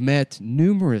 And we've met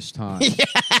numerous times.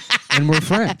 And we're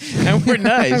friends. And we're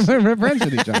nice. We're friends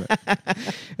with each other.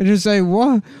 And just say,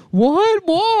 what?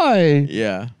 Why?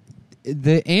 Yeah.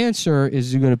 The answer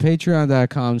is to go to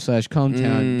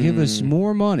patreon.com/Cumtown. Give us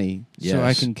more money so I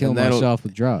Yes. can kill And that'll- myself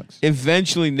with drugs.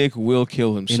 Eventually, Nick will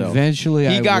kill himself. Eventually,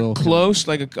 he I got will kill close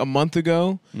like a month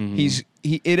ago.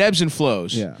 It ebbs and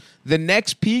flows. Yeah. The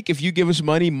next peak, if you give us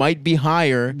money, might be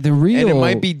higher. The real- and it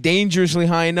might be dangerously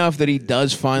high enough that he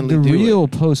does finally The do real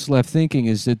it. post-left thinking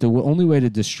is that the only way to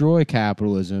destroy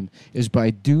capitalism is by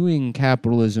doing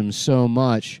capitalism so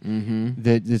much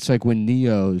that it's like when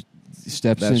Neo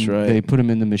steps That's in, right. they put him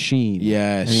in the machine.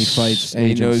 Yes. And he fights And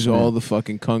he Agent knows Smith. all the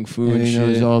fucking kung fu and, And he shit.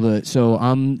 knows all the. So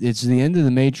it's the end of the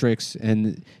Matrix,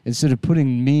 and instead of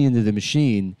putting me into the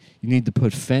machine, you need to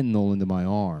put fentanyl into my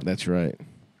arm. That's right.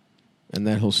 And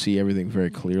then he'll see everything very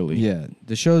clearly. Yeah.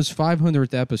 The show's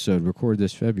 500th episode, recorded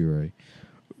this February,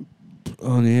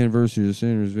 on the anniversary of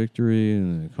Sanders' victory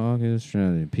in the caucus,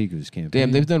 trying to peak of his campaign.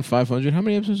 Damn, they've done 500. How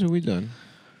many episodes have we done?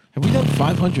 Have we done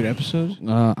 500 episodes?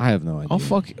 I have no idea. Oh,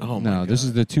 fuck. Oh, my God. This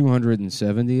is the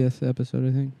 270th episode,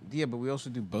 I think. Yeah, but we also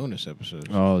do bonus episodes.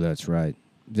 Oh, that's right.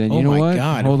 Then oh, you know my what?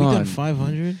 God. Hold have we on. done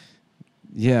 500?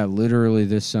 Yeah, literally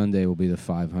this Sunday will be the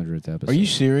 500th episode. Are you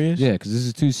serious? Yeah, because this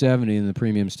is 270 and the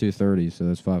premium's 230, so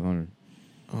that's 500.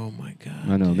 Oh, my God.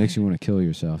 I know. Dude. It makes you want to kill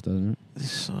yourself, doesn't it?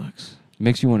 This sucks. It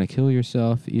makes you want to kill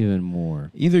yourself even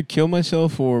more. Either kill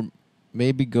myself or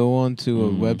maybe go onto a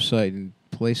website and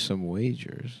place some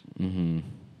wagers. Mm-hmm.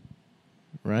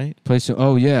 Right?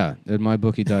 Oh, yeah, at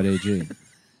mybookie.ag.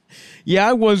 Yeah,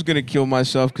 I was going to kill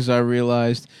myself because I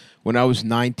realized when I was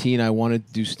 19, I wanted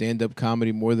to do stand-up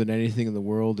comedy more than anything in the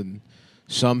world, and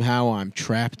somehow I'm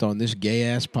trapped on this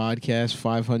gay-ass podcast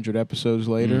 500 episodes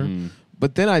later. Mm-hmm.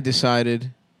 But then I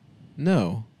decided,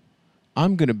 no,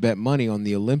 I'm going to bet money on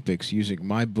the Olympics using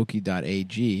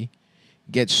mybookie.ag,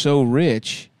 get so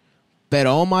rich, bet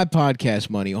all my podcast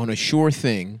money on a sure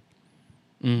thing,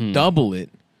 double it,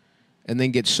 and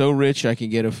then get so rich I can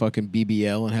get a fucking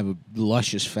BBL and have a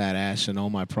luscious fat ass and all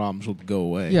my problems will go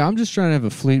away. Yeah, I'm just trying to have a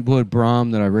Fleetwood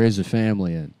Brom that I raise a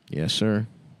family in. Yes, sir.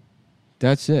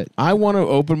 That's it. I want to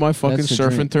open my fucking That's the surf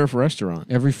dream. and turf restaurant.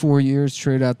 Every 4 years,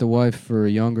 trade out the wife for a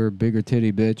younger, bigger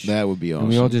titty bitch. That would be awesome.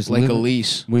 And we all just like live a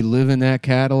lease. We live in that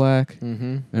Cadillac,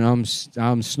 Mm-hmm. and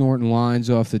I'm snorting lines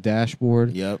off the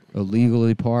dashboard, Yep.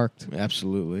 illegally parked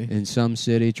Absolutely. in some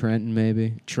city, Trenton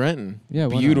maybe. Trenton. Yeah,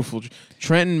 why not? Beautiful.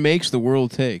 Trenton makes the world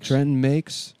takes. Trenton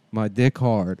makes my dick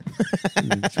hard.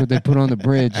 That's what they put on the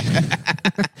bridge.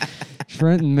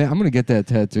 Trenton, I'm gonna get that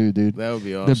tattoo, dude. That would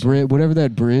be awesome. The bridge, whatever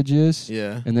that bridge is,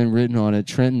 Yeah. and then written on it,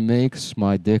 Trenton makes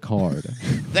my dick hard.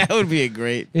 That would be a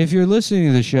great. If you're listening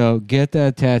to the show, get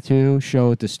that tattoo.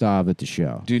 Show it to Stav at the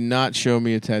show. Do not show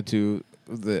me a tattoo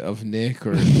of Nick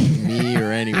or me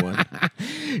or anyone.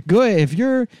 Go ahead. If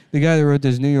you're the guy that wrote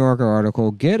this New Yorker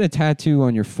article, get a tattoo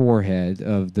on your forehead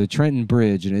of the Trenton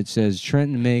Bridge, and it says,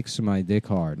 Trenton makes my dick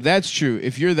hard. That's true.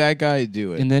 If you're that guy,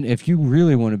 do it. And then if you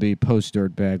really want to be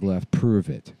post-dirtbag left, prove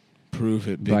it. Prove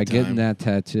it big by time. getting that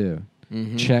tattoo.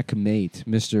 Mhm. Checkmate,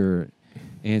 Mr.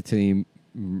 Anthony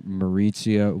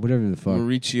Maurizio, whatever the fuck.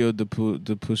 Maurizio de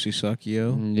Pussy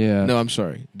Suckio. Yeah. No, I'm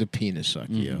sorry. The Penis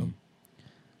Suckio. Mhm.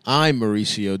 I'm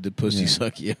Mauricio de Pussy Yeah.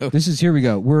 Suckio. This is, here we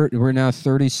go. We're now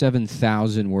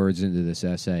 37,000 words into this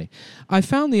essay. I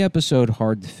found the episode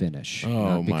hard to finish. Oh,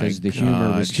 not my because the God.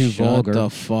 humor was too vulgar. Shut the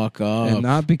fuck up. And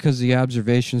not because the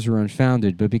observations were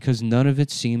unfounded, but because none of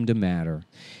it seemed to matter.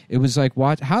 It was like,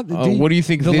 what do you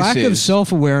think the this lack of is?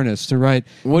 self-awareness to write.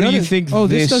 What do none you of- think Oh,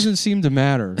 this this- doesn't seem to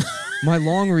matter. My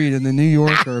long read in the New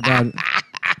Yorker about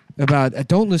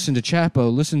don't listen to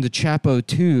Chapo, listen to Chapo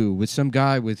 2 with some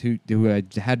guy who I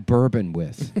had bourbon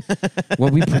with.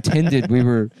 What we pretended we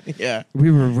were Yeah.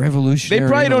 revolutionary. They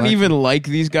probably don't intellect- even like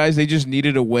these guys. They just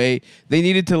needed a way. They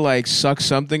needed to like suck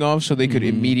something off so they could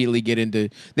immediately get into.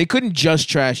 They couldn't just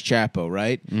trash Chapo,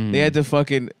 right? They had to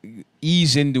fucking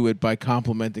ease into it by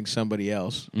complimenting somebody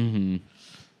else. Mm-hmm.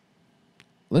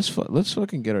 Let's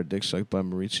fucking get our dick sucked by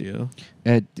Maurizio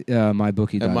At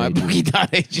mybookie.ag. at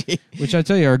mybookie.ag. Which I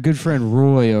tell you, our good friend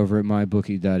Roy over at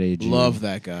mybookie.ag. Love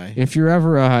that guy. If you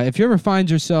ever find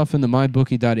yourself in the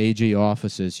mybookie.ag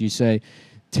offices, you say,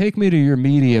 "Take me to your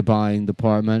media buying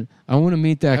department. I want to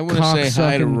meet that I want to say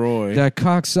hi to cocksucking Roy. that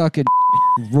cocksucking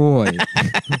Roy.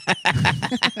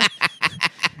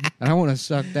 I want to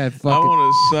suck that I fucking.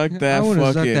 want to suck that I want to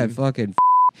suck fucking. that fucking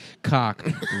cock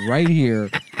right here,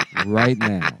 right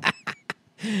now.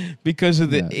 Because of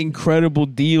the Yeah. incredible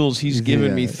deals he's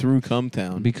given me Yeah. through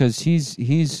Cumtown. Because he's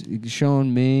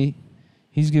showing me,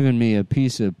 he's giving me a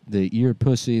piece of the ear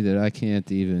pussy that I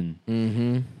can't even,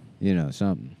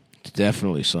 something. It's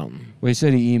definitely something. Well, he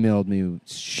said he emailed me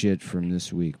shit from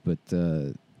this week, but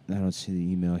I don't see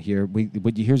the email here.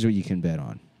 Here's what you can bet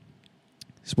on: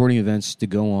 sporting events to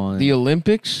go on. The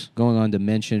Olympics? Going on to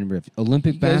mention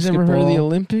Olympic You guys basketball, ever heard of the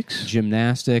Olympics?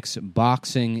 gymnastics,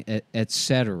 boxing,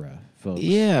 etc. Folks.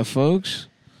 Yeah, folks.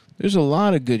 There's a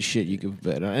lot of good shit you can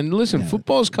bet on. And listen, Yeah.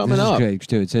 football's coming This is up. great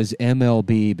too. It says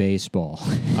MLB baseball.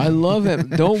 I love it.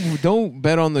 Don't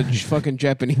bet on the fucking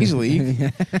Japanese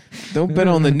league. Don't bet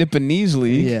on the Nipponese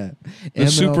league. Yeah, The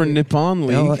Super Nippon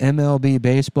League. MLB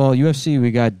baseball, UFC. We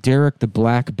got Derek the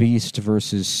Black Beast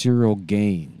versus Cyril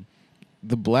Gain.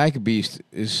 The Black Beast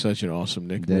is such an awesome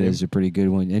nickname. That is a pretty good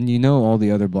one. And you know all the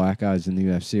other black guys in the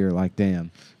UFC are like, damn.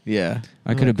 Yeah.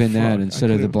 I could have been that instead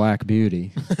of the Black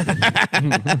Beauty.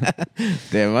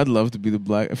 Damn, I'd love to be the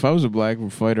Black... If I was a black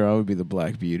fighter, I would be the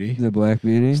Black Beauty. The Black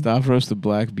Beauty? Stavros the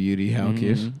Black Beauty,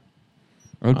 Halkias.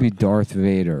 I would be Darth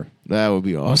Vader. That would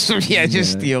be awesome. Yeah,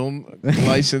 just steal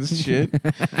licensed shit.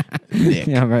 Nick,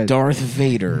 Yeah, right. Darth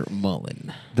Vader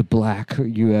Mullen. The black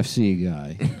UFC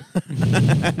guy.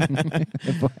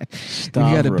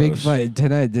 Stavros. You got a big fight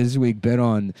tonight, this week. Bet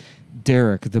on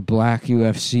Derek, the black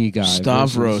UFC guy.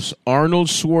 Stavros, Arnold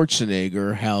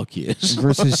Schwarzenegger, Halkias.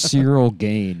 Versus Cyril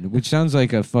Gain, which sounds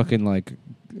like a fucking like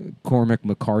Cormac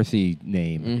McCarthy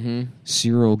name. Mm-hmm.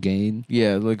 Cyril Gain.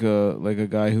 Yeah, like a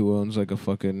guy who owns like a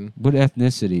fucking... What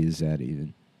ethnicity is that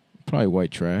even? Probably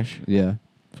white trash, Yeah.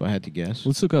 if I had to guess.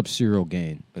 Let's look up Cyril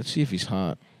Gain. Let's see if he's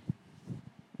hot.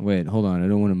 Wait, hold on. I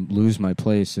don't want to lose my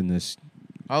place in this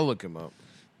I'll look him up.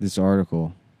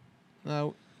 article.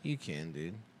 No, you can,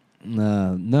 dude.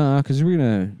 No, because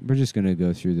we're just gonna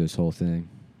go through this whole thing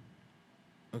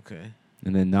Okay.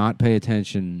 and then not pay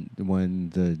attention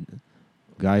when the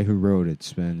guy who wrote it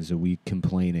spends a week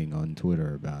complaining on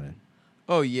Twitter about it.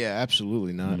 Oh, yeah,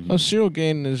 absolutely not. Mhm. Oh, Cyril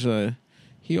Gain is...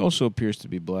 he also appears to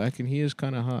be black, and he is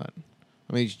kind of hot.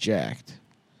 I mean, he's jacked.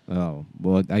 Oh,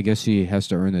 well, I guess he has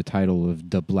to earn the title of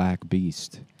the Black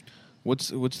Beast. What's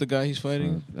the guy he's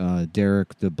fighting?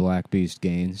 Derek the Black Beast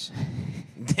Gaines.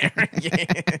 Derek.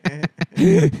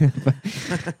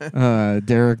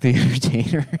 Derek the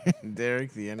Entertainer.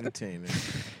 Derek the Entertainer.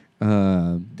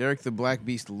 Derek the Black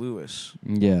Beast Lewis.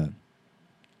 Yeah.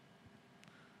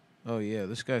 Oh, yeah,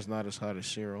 this guy's not as hot as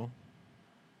Cyril.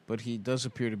 But he does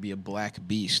appear to be a black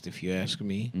beast, if you ask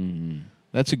me. Mm-hmm.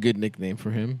 That's a good nickname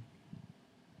for him.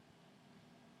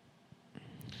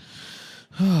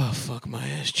 Oh, fuck my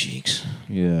ass cheeks.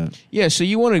 Yeah. Yeah, so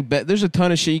you want to bet. There's a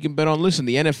ton of shit you can bet on. Listen,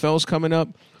 the NFL's coming up.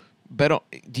 Bet on.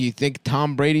 Do you think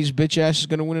Tom Brady's bitch ass is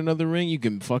going to win another ring? You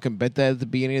can fucking bet that at the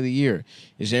beginning of the year.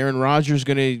 Is Aaron Rodgers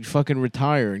going to fucking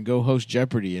retire and go host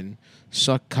Jeopardy and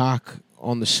suck cock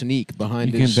on the sneak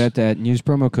behind You his... can bet that. And use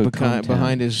promo code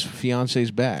behind his fiance's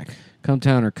back.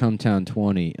 Cometown or Cometown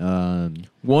 20.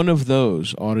 One of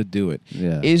those ought to do it.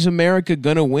 Yeah. Is America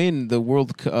gonna win the world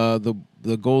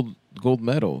the gold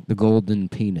medal? The golden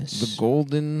penis. The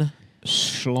golden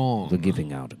schlong. They're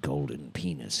giving out a golden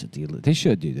penis at the Olympics. They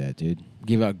should do that, dude.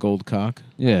 Give out gold cock.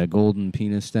 Yeah, golden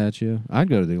penis statue. I'd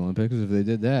go to the Olympics if they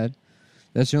did that.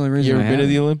 That's the only reason You ever I been to have.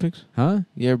 the Olympics? Huh?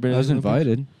 You ever been? I was to the Olympics?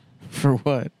 invited. For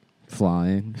what?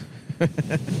 Flying.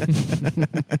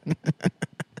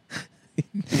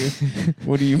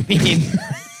 What do you mean?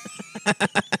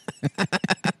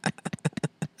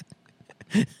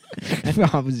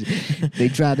 They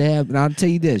tried to have, and I'll tell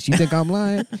you this. You think I'm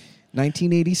lying?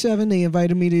 1987, they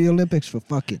invited me to the Olympics for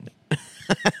fucking.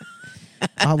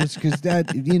 I was, because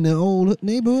that, in the old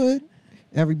neighborhood,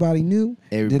 everybody knew.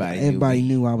 Everybody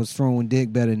knew I was throwing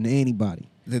dick better than anybody.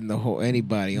 Than the whole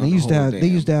anybody on They used the to whole have, they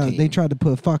used to have, damn they team. tried to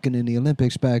put fucking in the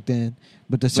Olympics back then,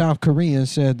 but the South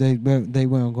Koreans said they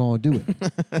weren't going to do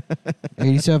it.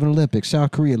 87 Olympics,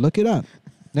 South Korea. Look it up.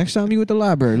 Next time you at the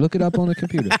library, look it up on the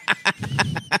computer.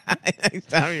 Next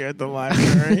time you're at the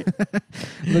library,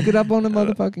 Look it up on the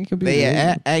motherfucking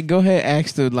computer. go ahead,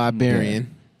 ask the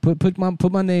librarian. Put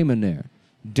my name in there.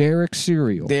 Derek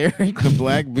Cereal. Derek the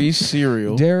Black Beast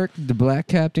cereal. Derek the Black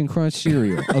Captain Crunch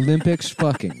cereal. Olympics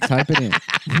fucking. Type it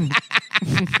in.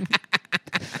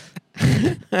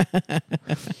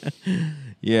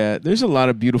 Yeah, there's a lot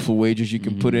of beautiful wagers you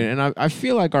can put in, and I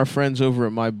feel like our friends over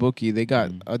at MyBookie, they got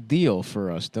a deal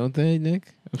for us, don't they,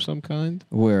 Nick, of some kind?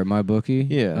 Where, my bookie?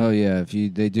 Yeah. Oh yeah. If you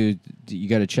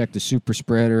got to check the super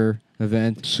spreader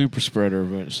event, Super spreader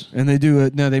events. and they do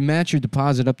it. Now they match your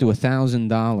deposit up to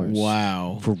 $1,000.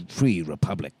 Wow. For free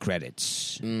Republic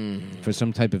credits. For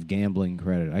some type of gambling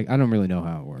credit. I don't really know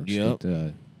how it works. Yep.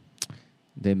 But,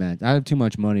 they match. I have too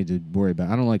much money to worry about.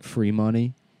 I don't like free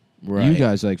money. Right. You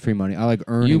guys like free money. I like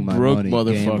earning You my broke money.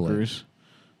 motherfuckers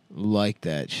like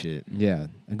that shit. Yeah.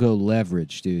 I go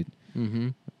leverage, dude. Mm-hmm.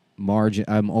 Margin.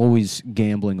 I'm always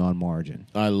gambling on margin.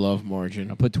 I love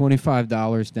margin. I put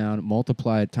 $25 down,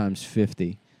 multiply it times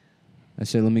 50. I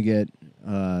say, let me get.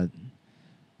 I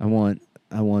want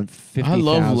 50. I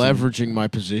love leveraging my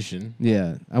position.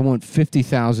 Yeah, I want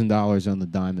 $50,000 on the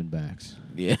Diamondbacks.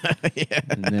 Yeah, yeah.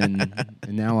 And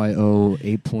now I owe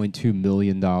 $8.2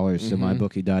 million to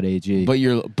mybookie.ag.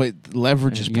 But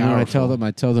leverage is you powerful. know what I tell them?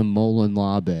 I tell them Molin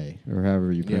Labe, or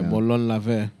however you Yeah, pronounce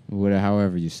molon lave.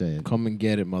 however you say it. Come and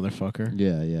get it, motherfucker.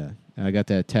 Yeah, yeah. I got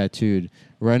that tattooed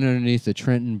right underneath the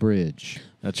Trenton Bridge.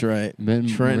 That's right. Trenton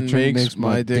Trenton makes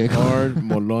my dick hard.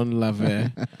 Molon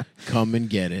lave. Come and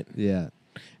get it. Yeah.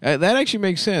 That actually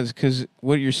makes sense because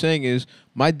what you're saying is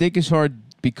my dick is hard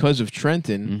because of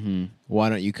Trenton. Mm-hmm. Why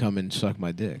don't you come and suck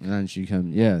my dick? And she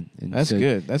come, yeah. And That's so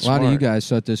good. That's a lot smart. of you guys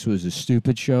thought this was a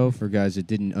stupid show for guys that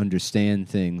didn't understand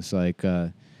things like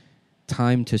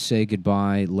Time to Say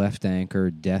Goodbye, Left Anchor,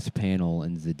 Death Panel,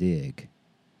 and The Dig.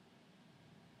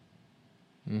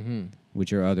 Mm-hmm.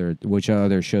 Which are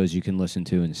other shows you can listen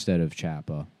to instead of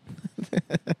Chapo,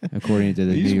 according to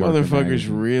the These New Yorker motherfuckers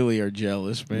magazine. really are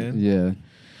jealous, man. Yeah,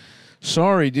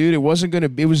 Sorry, dude. It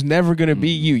was never gonna be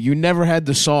you. You never had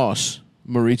the sauce,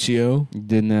 Maurizio. you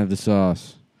didn't have the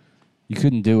sauce. You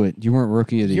couldn't do it. You weren't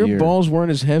rookie of the year. Your balls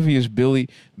weren't as heavy as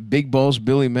Big Balls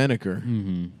Billy Menaker.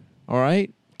 Mm-hmm. All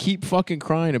right? Keep fucking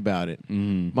crying about it.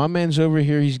 Mm-hmm. My man's over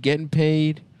here. He's getting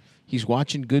paid. He's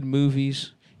watching good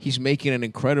movies. He's making an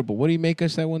incredible... What did he make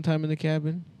us that one time in the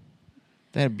cabin?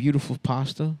 That beautiful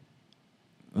pasta?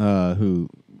 Who?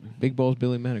 Big Balls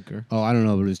Billy Menaker. Oh, I don't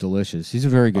know, but it was delicious. He's a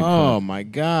very good Oh, cook. my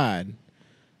God.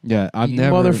 Yeah, I've You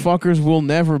never... motherfuckers will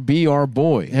never be our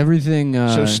boy. Everything...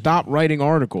 So stop writing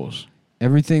articles.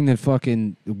 Everything that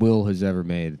fucking Will has ever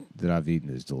made that I've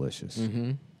eaten is delicious.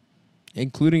 Mm-hmm.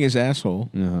 Including his asshole,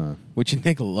 Uh-huh. which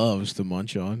Nick loves to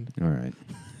munch on. All right.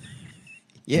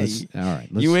 Yeah, All right.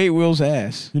 you ate Will's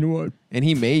ass. You know what? And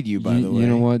he made you, by the way. You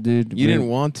know what, dude? You didn't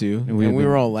want to. And we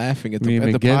were all laughing at the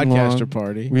podcaster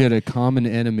party. We had a common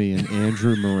enemy in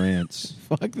Andrew Morantz.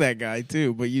 Fuck that guy,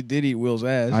 too. But you did eat Will's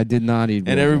ass. I did not eat and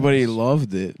Will's everybody ass.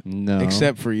 loved it. No.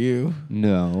 Except for you.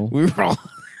 No. We were all...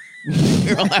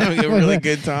 we were all having a really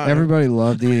good time. Everybody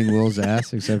loved eating Will's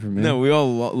ass except for me. No, we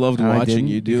all loved And watching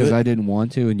you do because it. I didn't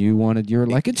want to, and you wanted. You were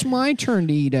like, "It's my turn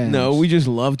to eat ass." No, we just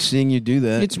loved seeing you do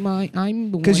that. It's my.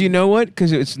 I'm the one. Because you know what?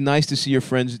 Because it's nice to see your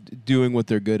friends doing what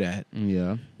they're good at.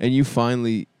 Yeah. And you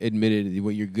finally admitted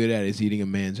what you're good at is eating a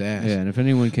man's ass. Yeah, and if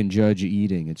anyone can judge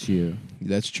eating, it's you.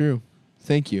 That's true.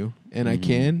 Thank you. And I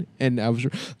can. And I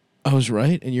was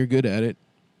right, and you're good at it.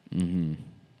 Mm-hmm.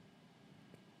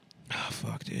 Oh,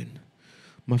 fuck, dude.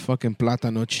 My fucking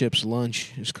Plátano chips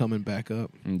lunch is coming back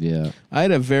up. Yeah. I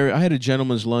had a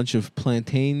gentleman's lunch of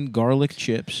plantain garlic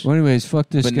chips. Well, anyways, fuck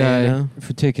this Banana. guy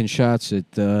for taking shots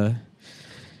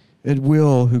at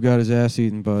Will, who got his ass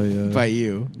eaten by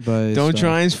you. By Don't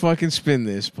try and fucking spin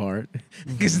this part,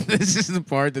 because this is the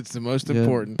part that's the most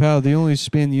important. Pal, the only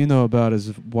spin you know about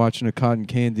is watching a cotton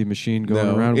candy machine going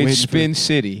around. It's Spin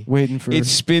City. Waiting for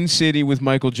It's Spin City with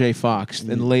Michael J. Fox,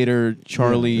 and later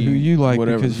Charlie, who you like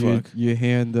whatever because the fuck. you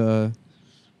hand the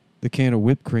can of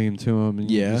whipped cream to him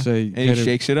and you say, and he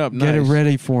shakes it up. Get it Nice.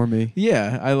 ready for me.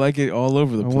 Yeah, I like it all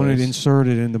over the I place. want it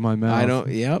inserted into my mouth. I don't.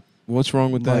 Yep. What's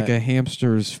wrong with like that? a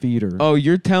hamster's feeder. Oh,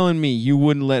 you're telling me you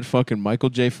wouldn't let fucking Michael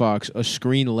J. Fox, a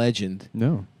screen legend,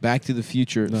 No. Back to the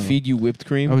Future, No. feed you whipped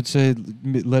cream? I would say,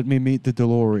 let me meet the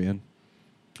DeLorean.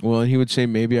 Well, and he would say,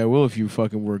 maybe I will if you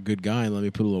fucking were a good guy and let me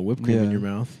put a little whipped cream in your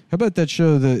mouth. How about that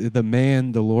show, the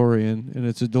Man DeLorean? And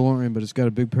it's a DeLorean, but it's got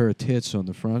a big pair of tits on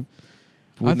the front.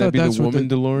 Wouldn't that be the woman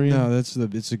DeLorean? No,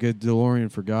 it's a good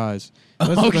DeLorean for guys.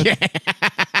 That's Okay.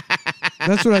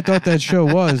 That's what I thought that show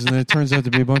was, and then it turns out to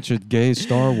be a bunch of gay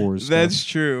Star Wars stuff. That's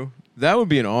true. That would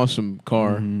be an awesome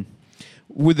car. Mhm.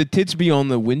 Would the tits be on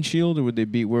the windshield, or would they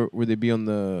be where? Would they be on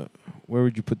the? Where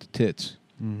would you put the tits?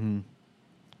 Mhm.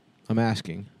 I'm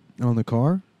asking. On the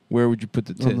car? Where would you put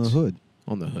the tits? On the hood.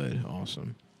 On the hood.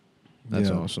 Awesome. That's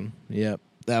Yeah. awesome. Yep.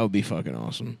 That would be fucking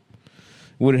awesome.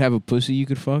 Would it have a pussy you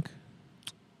could fuck?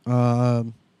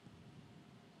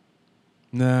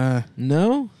 Nah.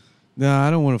 No.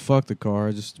 I don't want to fuck the car.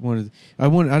 I just wanted. I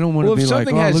don't want to Well, be if like,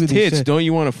 something oh, has look at these tits, tits. don't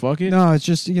you want to fuck it? No, it's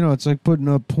just it's like putting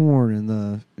up porn in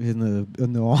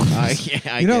the office.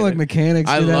 I you know, get like it. mechanics.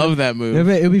 I do that? love that move.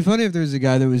 It'd be funny if there was a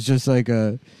guy that was just like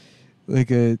a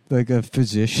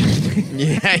physician.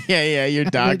 yeah. Your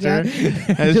doctor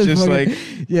has Just just fucking-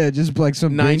 like just like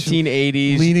some bitch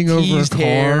 1980s leaning over a teased car,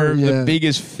 hair, yeah. the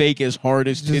biggest, fakest,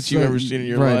 hardest just tits you've like- ever seen in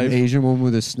your right, life. An Asian woman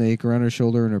with a snake around her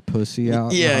shoulder and her pussy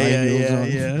out. and high heels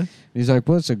on. yeah. He's like,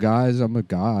 "What's a guy's? I'm a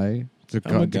guy. It's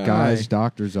I'm a the guy." guy's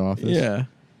doctor's office. Yeah.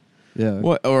 yeah.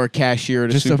 What? Or a cashier at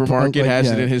a Just a supermarket like, has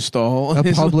it yeah. in his stall.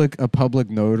 A public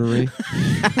notary.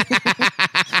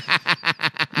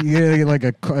 You get like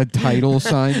a title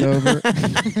signed over.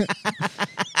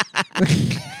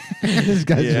 This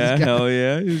guy's Yeah, just got, hell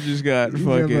yeah. He's just got he's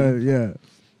fucking got a-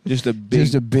 just a big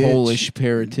just a bitch. Polish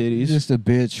pair of titties. just a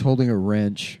bitch holding a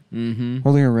wrench, Mm-hmm.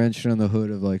 holding a wrench on the hood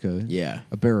of like a Yeah.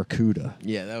 barracuda.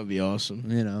 Yeah, that would be awesome.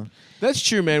 You know, That's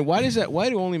true, man. Why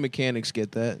do only mechanics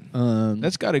get that?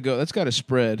 That's got to go. That's got to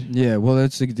spread. yeah. Well,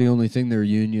 that's the only thing their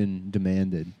union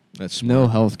demanded. That's No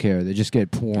smart. health care. They just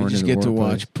get porn. You just in the get to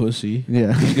workplace. watch pussy.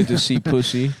 Yeah. You get to see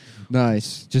pussy.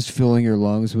 Nice. Just filling your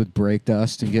lungs with brake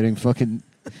dust and getting fucking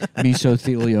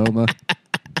mesothelioma.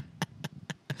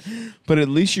 But at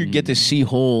least you get to see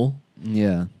whole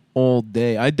Yeah. all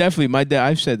day. My dad,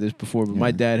 I've said this before, but my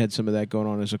Yeah. dad had some of that going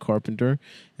on as a carpenter,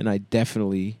 and I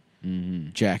definitely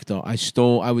jacked off.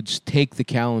 I would take the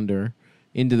calendar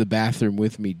into the bathroom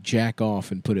with me, jack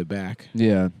off, and put it back.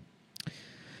 Yeah.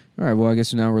 All right. Well, I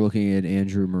guess now we're looking at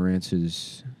Andrew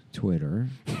Morantz's Twitter.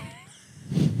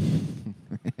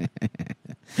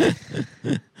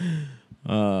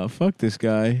 Fuck this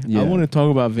guy. Yeah. I want to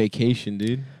talk about vacation,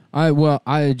 dude.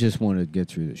 I just want to get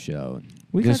through the show.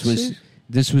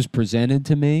 This was presented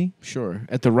to me, Sure,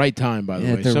 at the right time. By the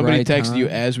At way, the somebody right texted you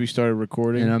time. as we started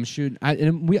recording. and I'm shooting.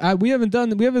 We haven't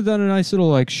done a nice little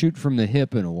like shoot from the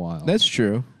hip in a while. That's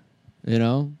true. You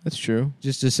know, That's true.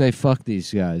 just to say fuck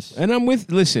these guys. And I'm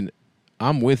with. Listen,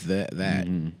 I'm with that.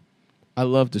 Mhm. I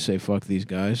love to say fuck these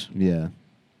guys. Yeah.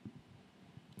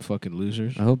 Fucking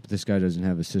losers. I hope this guy doesn't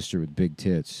have a sister with big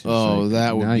tits. It's Oh, like,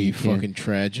 that would now be you can't- fucking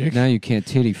tragic. Now you can't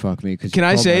titty fuck me because Can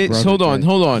I say it? Hold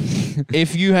on.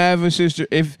 If you have a sister,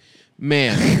 if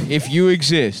you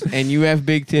exist and you have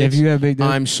big tits, If you have big tits,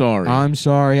 I'm sorry. I'm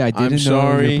sorry. I didn't know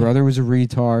sorry. your brother was a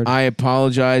retard. I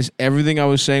apologize. Everything I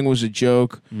was saying was a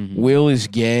joke. Mhm. Will is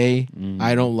gay. Mhm.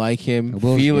 I don't like him.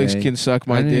 Will's Felix gay. can suck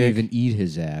I my didn't dick. even eat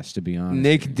his ass, to be honest.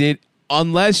 Nick did.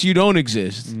 Unless you don't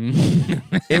exist.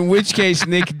 In which case,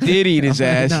 Nick did eat his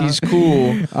ass. No. He's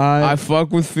cool. I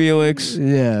fuck with Felix.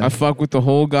 yeah. I fuck with the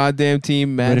whole goddamn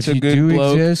team. Matt's if a you good do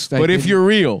bloke. exist, I But if didn't- you're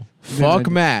real, fuck I-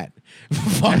 Matt.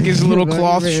 Fuck his little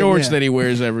cloth Yeah. shorts that he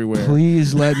wears everywhere.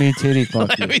 Please let me titty fuck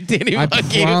you. Let me titty I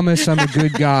fuck you. promise I'm a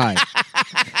good guy.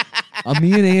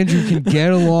 Me and Andrew can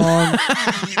get along.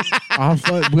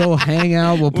 We'll hang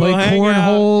out. We'll play We'll hang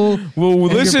cornhole. We'll your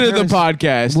listen to the parents-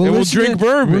 podcast and we'll listen drink to-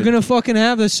 bourbon. We're gonna fucking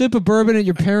have a sip of bourbon at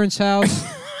your parents' house,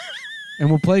 and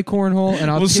we'll play cornhole.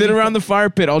 And We'll sit around the fire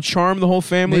pit. I'll charm the whole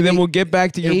family. Maybe Then we'll get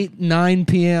back to your. 8-9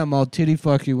 p.m. I'll titty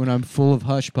fuck you when I'm full of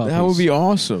hush puppies. That would be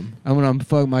awesome. And when I'm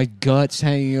my guts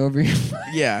hanging over you.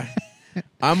 Yeah.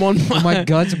 I'm on My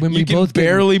guts. When you we can both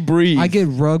barely breathe. I get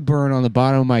rug burn on the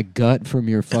bottom of my gut from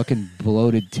your fucking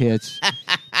bloated tits.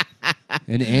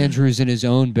 And Andrew's in his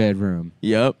own bedroom,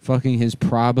 Yep. fucking his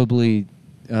probably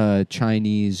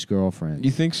Chinese girlfriend.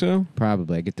 You think so?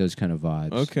 Probably. I get those kind of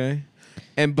vibes. Okay.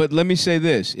 But let me say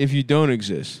this: if you don't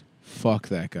exist, fuck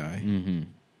that guy. Mm-hmm.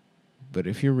 But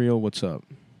if you're real, what's up?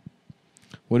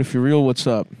 What if you're real? What's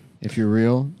up? If you're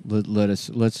real,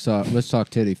 let's talk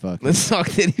titty fuck. Let's talk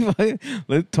titty.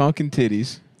 Let's talking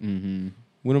titties. Mm-hmm.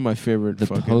 One of my favorite. The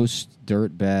fucking, post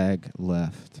dirtbag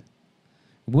left.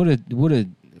 What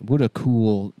a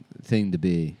cool thing to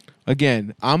be.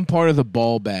 Again, I'm part of the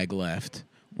ball bag left,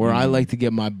 where I like to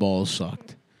get my balls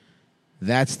sucked.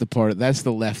 That's the part. That's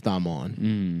the left I'm on.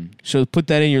 Mm. So put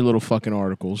that in your little fucking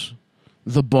articles.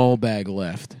 The ball bag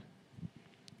left.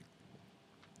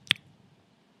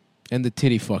 And the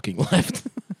titty fucking left.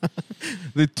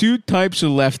 The two types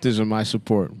of leftism I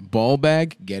support. Ball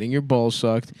bag, getting your balls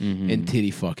sucked, Mhm. and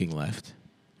titty fucking left.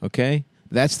 Okay?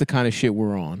 That's the kind of shit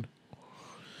we're on.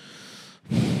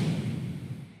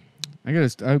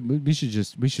 We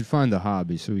should find a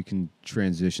hobby so we can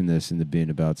transition this into being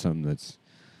about something that's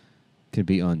can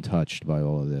be untouched by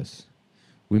all of this.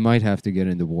 We might have to get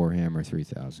into Warhammer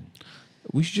 3000.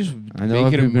 We should just I know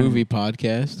make it a I've been- movie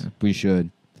podcast. We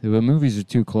should. The movies are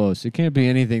too close. It can't be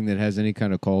anything that has any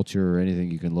kind of culture or anything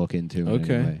you can look into.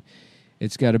 Okay. In any way.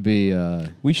 It's got to be.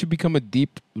 We should become a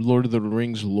deep Lord of the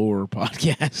Rings lore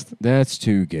podcast. That's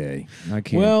too gay. I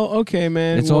can't. Well, okay,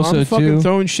 man. It's Well, also I'm fucking too-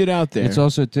 throwing shit out there. it's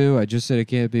also too. I just said it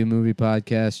can't be a movie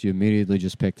podcast. You immediately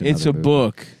just picked another It's a movie.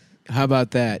 book. How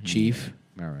about that, Chief?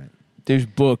 All right. There's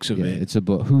books of Yeah, it. it's a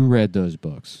book. Who read those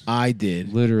books? I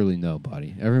did. Literally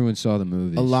nobody. Everyone saw the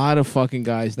movies. A lot of fucking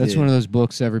guys That's did. one of those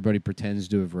books everybody pretends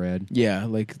to have read. Yeah,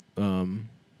 like,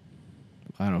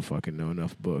 I don't fucking know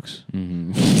enough books.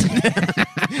 Mm-hmm.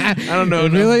 I don't know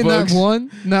enough Really? books.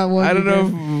 Not one? I don't know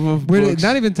Okay. of We're books.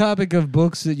 not even topic of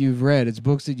books that you've read. It's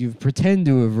books that you've pretend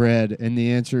to have read, and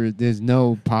the answer, there's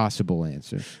no possible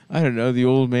answer. I don't know. The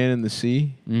Old Man in the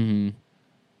Sea. Mm-hmm.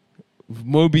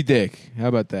 Moby Dick. How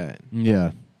about that?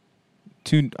 Yeah.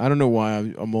 I don't know why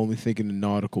I'm only thinking of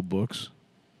nautical books.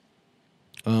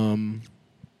 I'm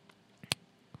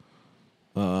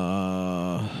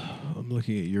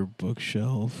looking at your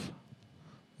bookshelf.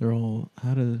 They're all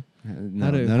None how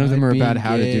of them are being about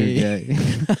how to do gay.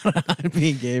 gay.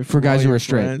 being gay For guys all who your are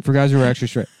straight. friends. For guys who are actually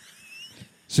straight.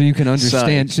 So you can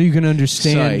understand. Psych. So you can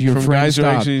understand Psych. your From friend's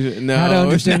guys who stop. actually no, How to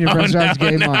understand your no, friend's no, stop's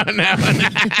gay no, mind. no.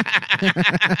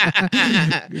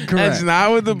 That's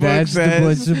not what the book That's says.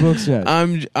 what the book says.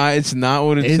 It's not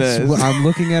what it says. I'm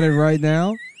looking at it right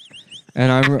now,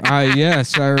 and I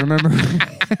remember.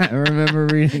 I remember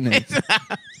reading it.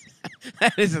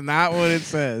 That is not what it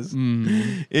says.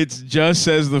 Mm-hmm. It just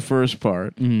says the first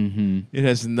part. Mm-hmm. It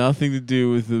has nothing to do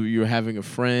with you having a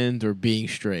friend or being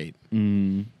straight.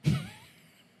 Mm.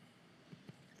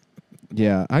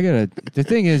 Yeah, the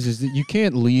thing is that you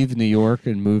can't leave New York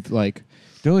and move like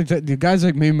the guys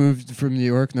like me moved from New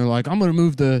York and they're like, I'm gonna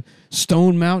move to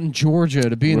Stone Mountain, Georgia,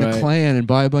 to be in the Klan and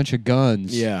buy a bunch of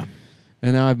guns. Yeah,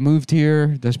 and now I've moved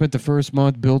here. I spent the first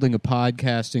month building a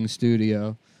podcasting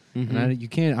studio. mm-hmm.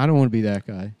 And I don't want to be that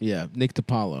guy. Yeah, Nick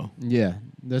DiPaolo. Yeah,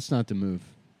 that's not the move.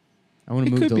 I want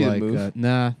to It move could to be a like move.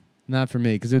 nah, not for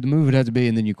me, because the move would have to be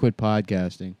and then you quit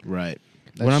podcasting. Right.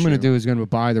 What I'm going to do is going to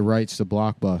buy the rights to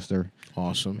Blockbuster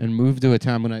Awesome. and move to a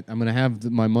town when I'm going to have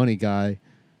my money guy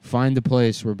find a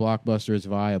place where Blockbuster is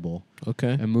viable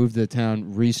Okay. and move to the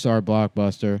town, restart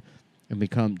Blockbuster,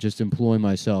 and employ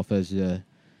myself as the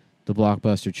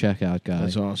Blockbuster checkout guy.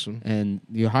 That's awesome. And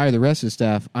you hire the rest of the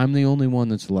staff. I'm the only one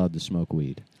that's allowed to smoke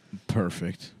weed.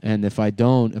 Perfect. And if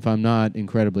I'm not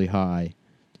incredibly high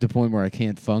to the point where I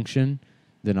can't function,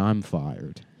 then I'm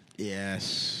fired.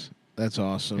 Yes. That's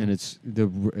awesome.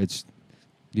 And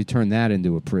you turn that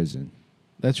into a prison.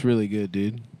 That's really good,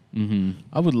 dude. Mm-hmm.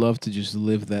 I would love to just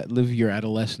live your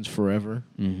adolescence forever.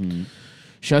 Mm-hmm.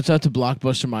 Shouts out to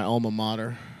Blockbuster, my alma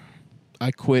mater. I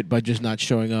quit by just not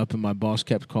showing up, and my boss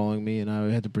kept calling me, and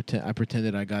I had to pretend. I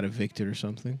pretended I got evicted or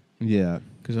something Yeah.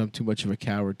 because I'm too much of a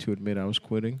coward to admit I was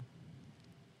quitting.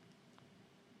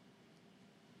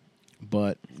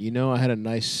 But I had a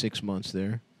nice 6 months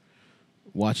there.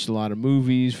 Watched a lot of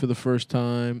movies for the first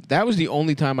time. That was the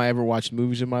only time I ever watched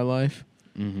movies in my life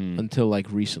until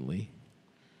like recently.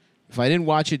 If I didn't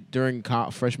watch it during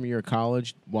freshman year of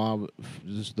college, while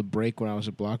this is the break when I was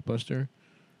at Blockbuster,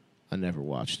 I never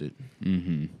watched it.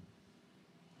 Mm-hmm.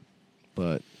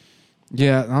 But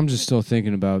Yeah, I'm just still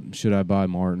thinking about should I buy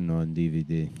Martin on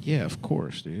DVD. yeah, of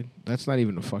course, dude. That's not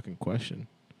even a fucking question.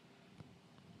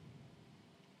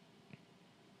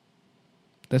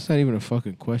 That's not even a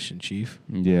fucking question, Chief.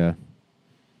 Yeah.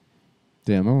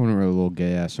 Damn, I want to write a little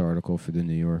gay-ass article for the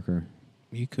New Yorker.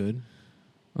 You could.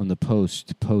 On the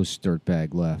post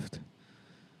dirtbag left.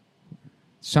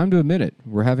 It's time to admit it.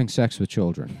 We're having sex with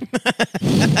children.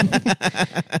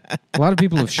 A lot of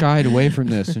people have shied away from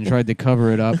this and tried to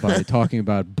cover it up by talking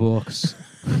about books.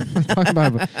 Talking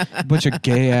about a bunch of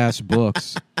gay-ass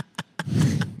books.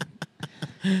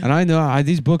 And I know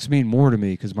these books mean more to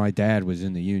me because my dad was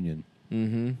in the Union.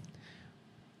 Mm-hmm.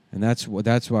 And that's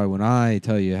why when I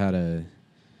tell you how to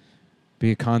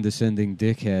be a condescending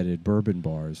dickhead at bourbon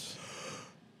bars,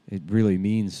 it really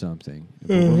means something.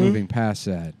 But we're moving past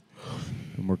that.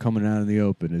 And we're coming out in the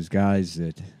open as guys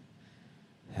that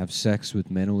have sex with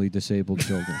mentally disabled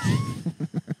children.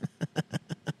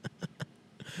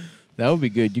 That would be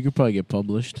good. You could probably get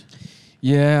published.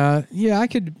 Yeah, I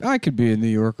could be a New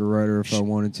Yorker writer if I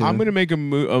wanted to. I'm going to make a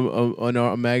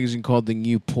magazine called The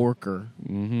New Porker.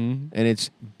 Mm-hmm. And it's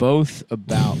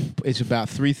about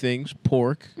three things.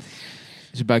 Pork.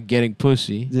 It's about getting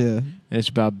pussy. Yeah. And it's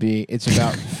about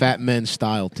fat men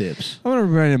style tips. I want to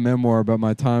write a memoir about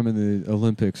my time in the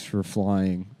Olympics for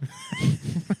flying.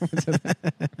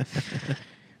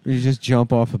 Where you just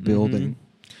jump off a building.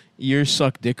 You're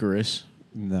Suck Dickorous.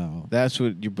 No. That's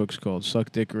what your book's called,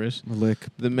 Suck Dickorous.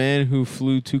 The man who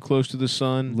flew too close to the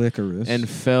sun Licorice. and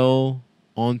fell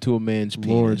onto a man's penis.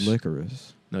 Lord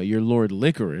Licorice. No, you're Lord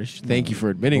Licorice. Thank you for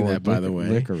admitting that, by the way.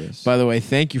 Licorice. By the way,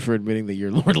 thank you for admitting that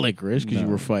you're Lord Licorice because you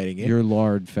were fighting it. You're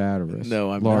Lord Fatterus.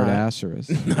 No, I'm Lord not. Asserus.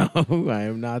 No, I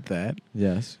am not that.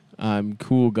 Yes. I'm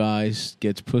Cool Guys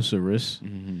Gets Pusserous.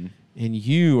 Mm-hmm. And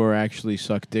you are actually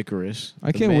Suck Dickorous.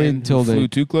 I can't wait until they flew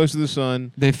too close to the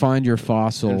sun they find your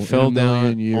fossil and fell in a million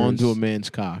down years. onto a man's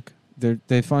cock.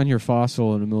 They find your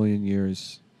fossil in a million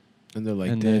years. And they're like,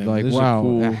 and damn, they're like, this wow, is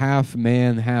cool. a half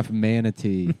man, half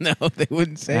manatee. No, they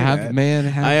wouldn't say half that. man,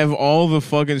 half I have all the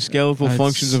fucking skeletal a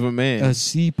functions of a man. a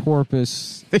sea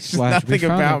porpoise. There's we nothing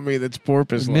found about me that's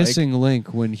porpoise-like. missing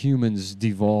link when humans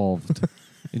devolved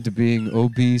into being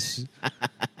obese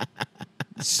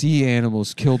sea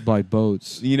animals killed by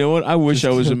boats. You know what? I wish I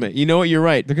was a man. You know what? You're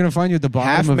right. They're going to find you at the bottom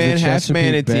Half of man, the half Chesapeake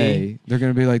manatee. Bay. They're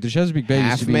going to be like, the Chesapeake Bay used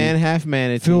Half to be man, half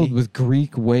manatee. filled with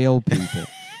Greek whale people.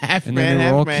 half And man, then they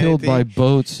half were all manatee. killed by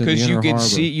boats in the Because inner you can harbor.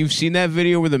 see, you've seen that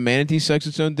video where the manatee sucks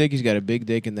its own dick. He's got a big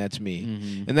dick, and that's me.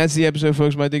 Mhm. And that's the episode,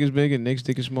 folks. My dick is big, and Nick's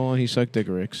dick is small, and he sucked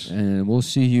Dickorix. And we'll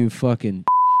see you fucking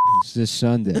meetings this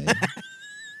Sunday.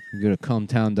 You go to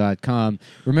cumtown.com.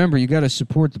 Remember, you got to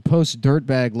support the Post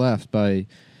Dirtbag Left by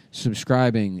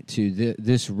subscribing to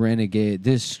this renegade,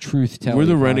 this truth-telling. We're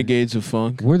the podcast. renegades of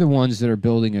funk. We're the ones that are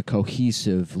building a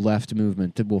cohesive left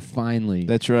movement that will finally...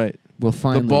 That's right. Will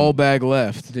finally... The ball bag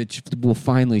left. That will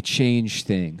finally change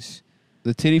things.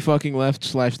 The titty fucking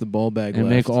left / the ball bag and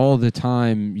left. make all the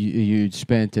time you'd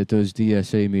spent at those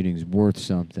DSA meetings worth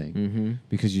something. Mm-hmm.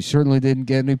 Because you certainly didn't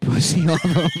get any pussy on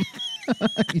them.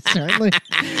 You certainly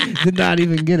did not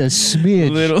even get a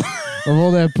smidge of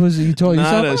all that pussy you told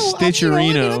not yourself. Not a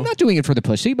stitcherino. I'm not doing it for the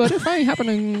pussy, but if I happen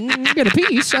to get a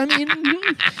piece, I mean,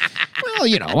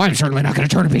 well, I'm certainly not going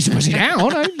to turn a piece of pussy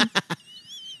down.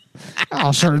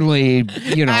 I'll certainly,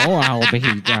 I'll be,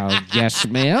 yes,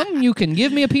 ma'am, you can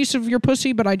give me a piece of your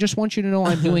pussy, but I just want you to know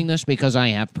I'm doing this because I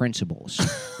have principles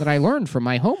that I learned from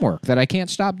my homework that I can't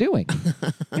stop doing.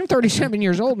 I'm 37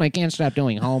 years old and I can't stop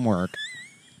doing homework.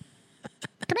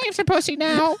 Can I have some pussy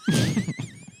now?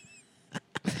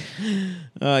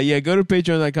 Go to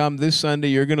patreon.com this Sunday.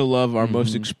 You're going to love our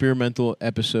most experimental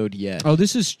episode yet. Oh,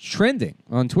 this is trending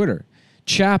on Twitter.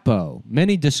 Chapo.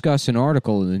 Many discuss an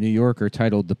article in the New Yorker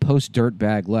titled The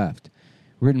Post-Dirtbag Left,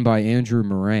 written by Andrew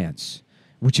Marantz,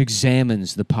 which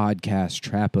examines the podcast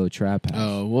Chapo Trap House.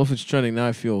 Oh, well, if it's trending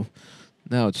now,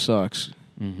 now it sucks.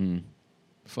 Mm-hmm.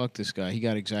 Fuck this guy. He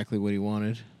got exactly what he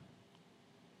wanted.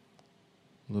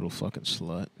 Little fucking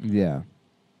slut. Yeah.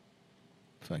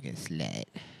 Fucking slut.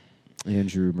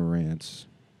 Andrew Marantz.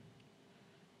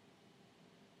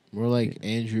 More like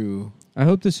Andrew. I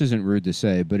hope this isn't rude to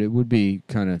say, but it would be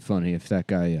kind of funny if that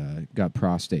guy got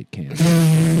prostate cancer.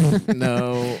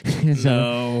 No.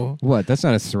 No. What? That's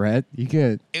not a threat. You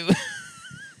get...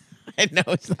 I know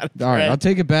it's not a threat. All right, I'll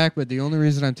take it back, but the only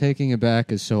reason I'm taking it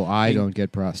back is so I don't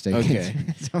get prostate cancer.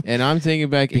 Okay. And I'm taking it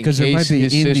back because in there case might be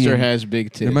his sister has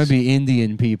big tits. There might be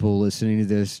Indian people listening to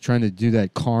this trying to do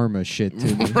that karma shit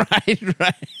to me.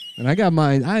 Right. And I got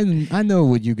I know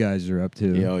what you guys are up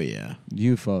to. Oh, yeah.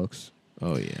 You folks.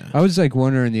 Oh, yeah. I was like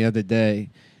wondering the other day,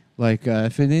 like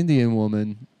if an Indian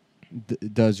woman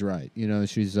does right,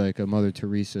 she's like a Mother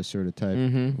Teresa sort of type.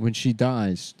 Mm-hmm. When she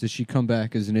dies, does she come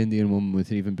back as an Indian woman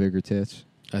with even bigger tits?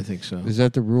 I think so. Is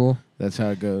that the rule? That's how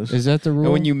it goes. Is that the rule?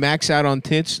 And when you max out on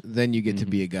tits, then you get to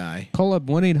be a guy. Call up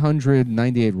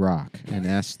 1-800-98-ROCK and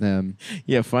ask them.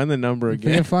 Yeah, find the number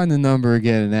again. Yeah, find the number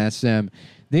again and ask them.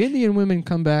 The Indian women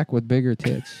come back with bigger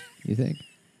tits, you think?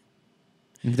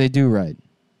 If they do right.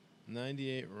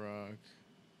 98 Rock.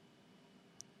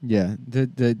 Yeah,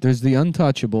 there's the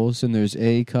Untouchables, and there's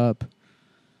A cup,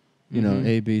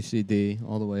 A, B, C, D,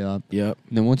 all the way up. Yep.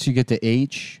 And then once you get to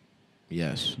H,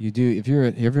 yes, you do. If you're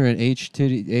an H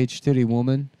titty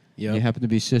woman, yep. You happen to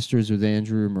be sisters with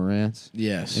Andrew Marantz,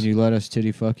 yes, and you let us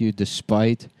titty fuck you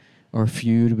despite our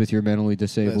feud with your mentally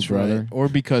disabled That's brother, right. Or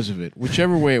because of it,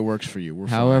 whichever way it works for you. We're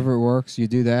however fine. It works, you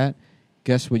do that.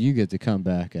 Guess what? You get to come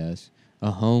back as a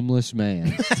homeless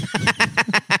man.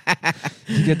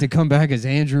 You get to come back as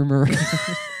Andrew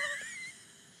Marantz.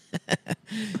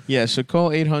 Yeah, so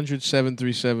call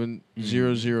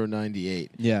 800-737-0098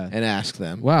 and ask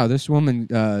them. Wow, this woman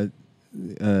has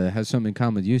something in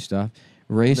common with you, stuff.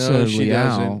 Raisa No, she Leal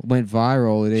doesn't. went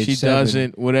viral at age 7. She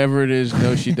doesn't. Whatever it is,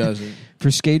 no, she doesn't. For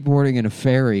skateboarding in a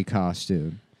fairy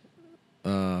costume.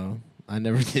 I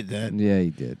never did that. Yeah,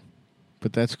 he did.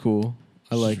 But that's cool.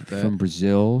 I like that. From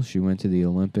Brazil, she went to the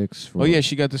Olympics. Oh, yeah,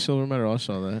 she got the silver medal. I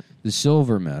saw that. The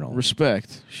silver medal.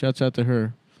 Respect. Shouts out to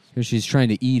her. Because she's trying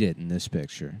to eat it in this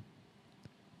picture.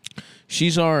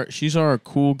 She's our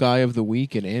cool guy of the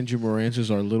week, and Andrew Marantz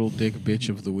is our little dick bitch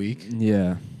of the week.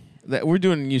 Yeah. We're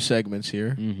doing new segments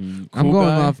here. Mm-hmm. Cool I'm going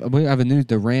guy. off. We have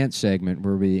the rant segment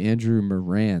where we Andrew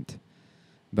Marantz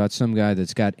about some guy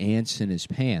that's got ants in his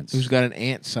pants. Who's got an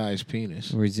ant-sized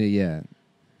penis. Where is it? Yeah.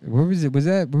 Where was it?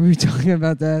 Were we talking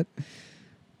about that?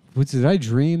 Did I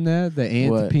dream that? The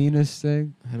ant What? penis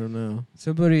thing? I don't know.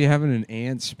 Somebody having an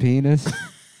ant's penis?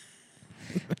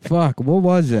 Fuck, what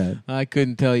was that? I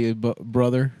couldn't tell you,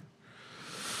 brother.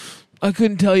 I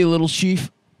couldn't tell you, little chief.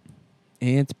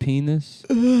 Ant penis?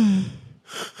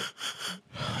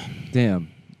 Damn.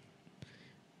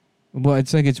 Well,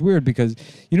 it's weird because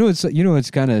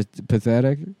it's kind of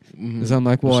pathetic. Mm-hmm. Is I'm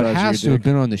like, well, it Besides has to your have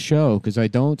been on the show because I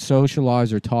don't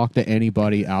socialize or talk to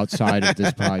anybody outside of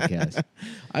this podcast.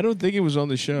 I don't think it was on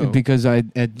the show. Because I,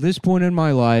 at this point in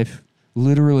my life,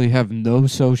 literally have no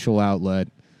social outlet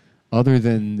other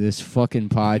than this fucking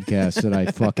podcast that I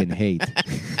fucking hate.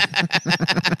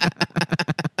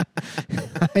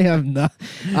 I have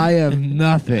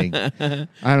nothing. I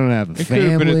don't have a It could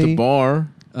have been at the family. bar.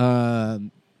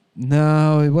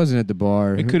 No, it wasn't at the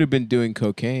bar. It could have been doing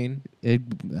cocaine.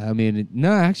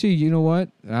 No, actually, you know what?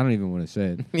 I don't even want to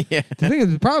say it. Yeah. The thing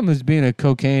is, the problem is being a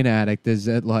cocaine addict is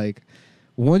that, like,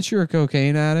 once you're a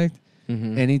cocaine addict,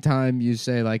 anytime you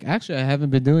say, like, actually, I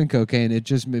haven't been doing cocaine, it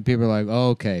just people are like,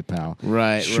 oh, okay, pal.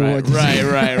 Right. Sure. Right.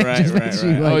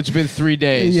 Oh, it's been 3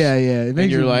 days. Yeah.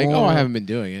 And you're like, oh, I haven't been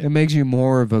doing it. It makes you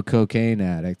more of a cocaine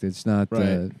addict. It's not,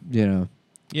 Right.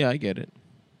 Yeah, I get it.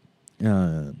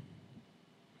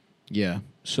 Yeah.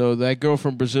 So that girl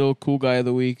from Brazil, cool guy of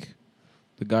the week.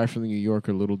 The guy from the New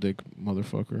Yorker, little dick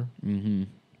motherfucker. Mm-hmm.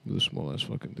 With a small ass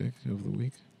fucking dick of the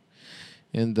week.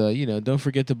 And, don't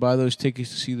forget to buy those tickets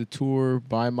to see the tour.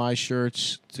 Buy my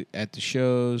shirts at the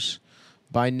shows.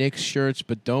 Buy Nick's shirts,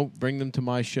 but don't bring them to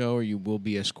my show or you will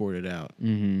be escorted out.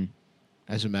 Mm-hmm.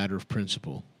 As a matter of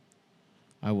principle.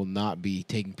 I will not be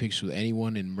taking pictures with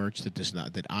anyone in merch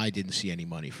that I didn't see any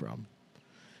money from.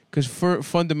 Because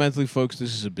fundamentally, folks,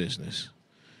 this is a business.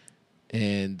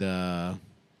 And I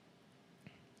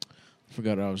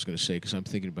forgot what I was going to say because I'm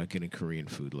thinking about getting Korean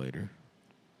food later.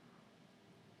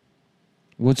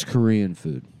 What's Korean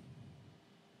food?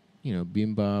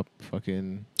 Bibimbap,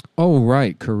 fucking... Oh,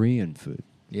 right, Korean food.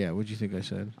 Yeah, what'd you think I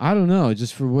said? I don't know.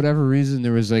 Just for whatever reason,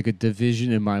 there was like a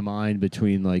division in my mind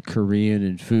between like Korean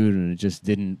and food, and it just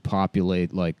didn't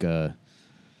populate like it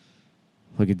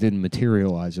didn't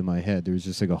materialize in my head. There was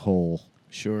just like a hole.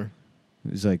 Sure.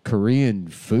 It was like Korean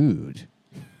food.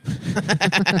 You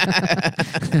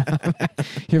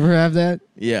ever have that?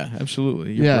 Yeah,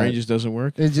 absolutely. Your brain just doesn't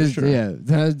work. It just that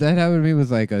happened to me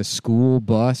with like a school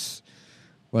bus,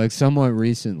 like somewhat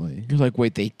recently. You're like,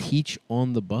 wait, they teach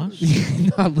on the bus?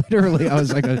 Not literally. I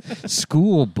was like a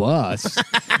school bus.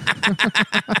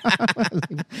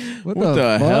 What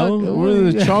the hell? Where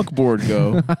did the chalkboard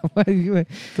go? What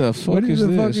the fuck is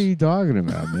this? Fuck are you talking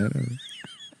about, man?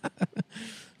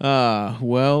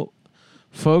 Well,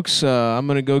 folks, I'm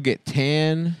gonna go get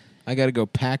tan. I got to go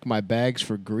pack my bags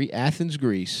for Athens,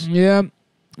 Greece. Yeah,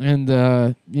 and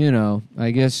I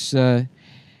guess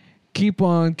keep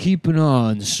on keeping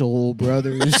on, Soul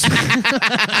Brothers.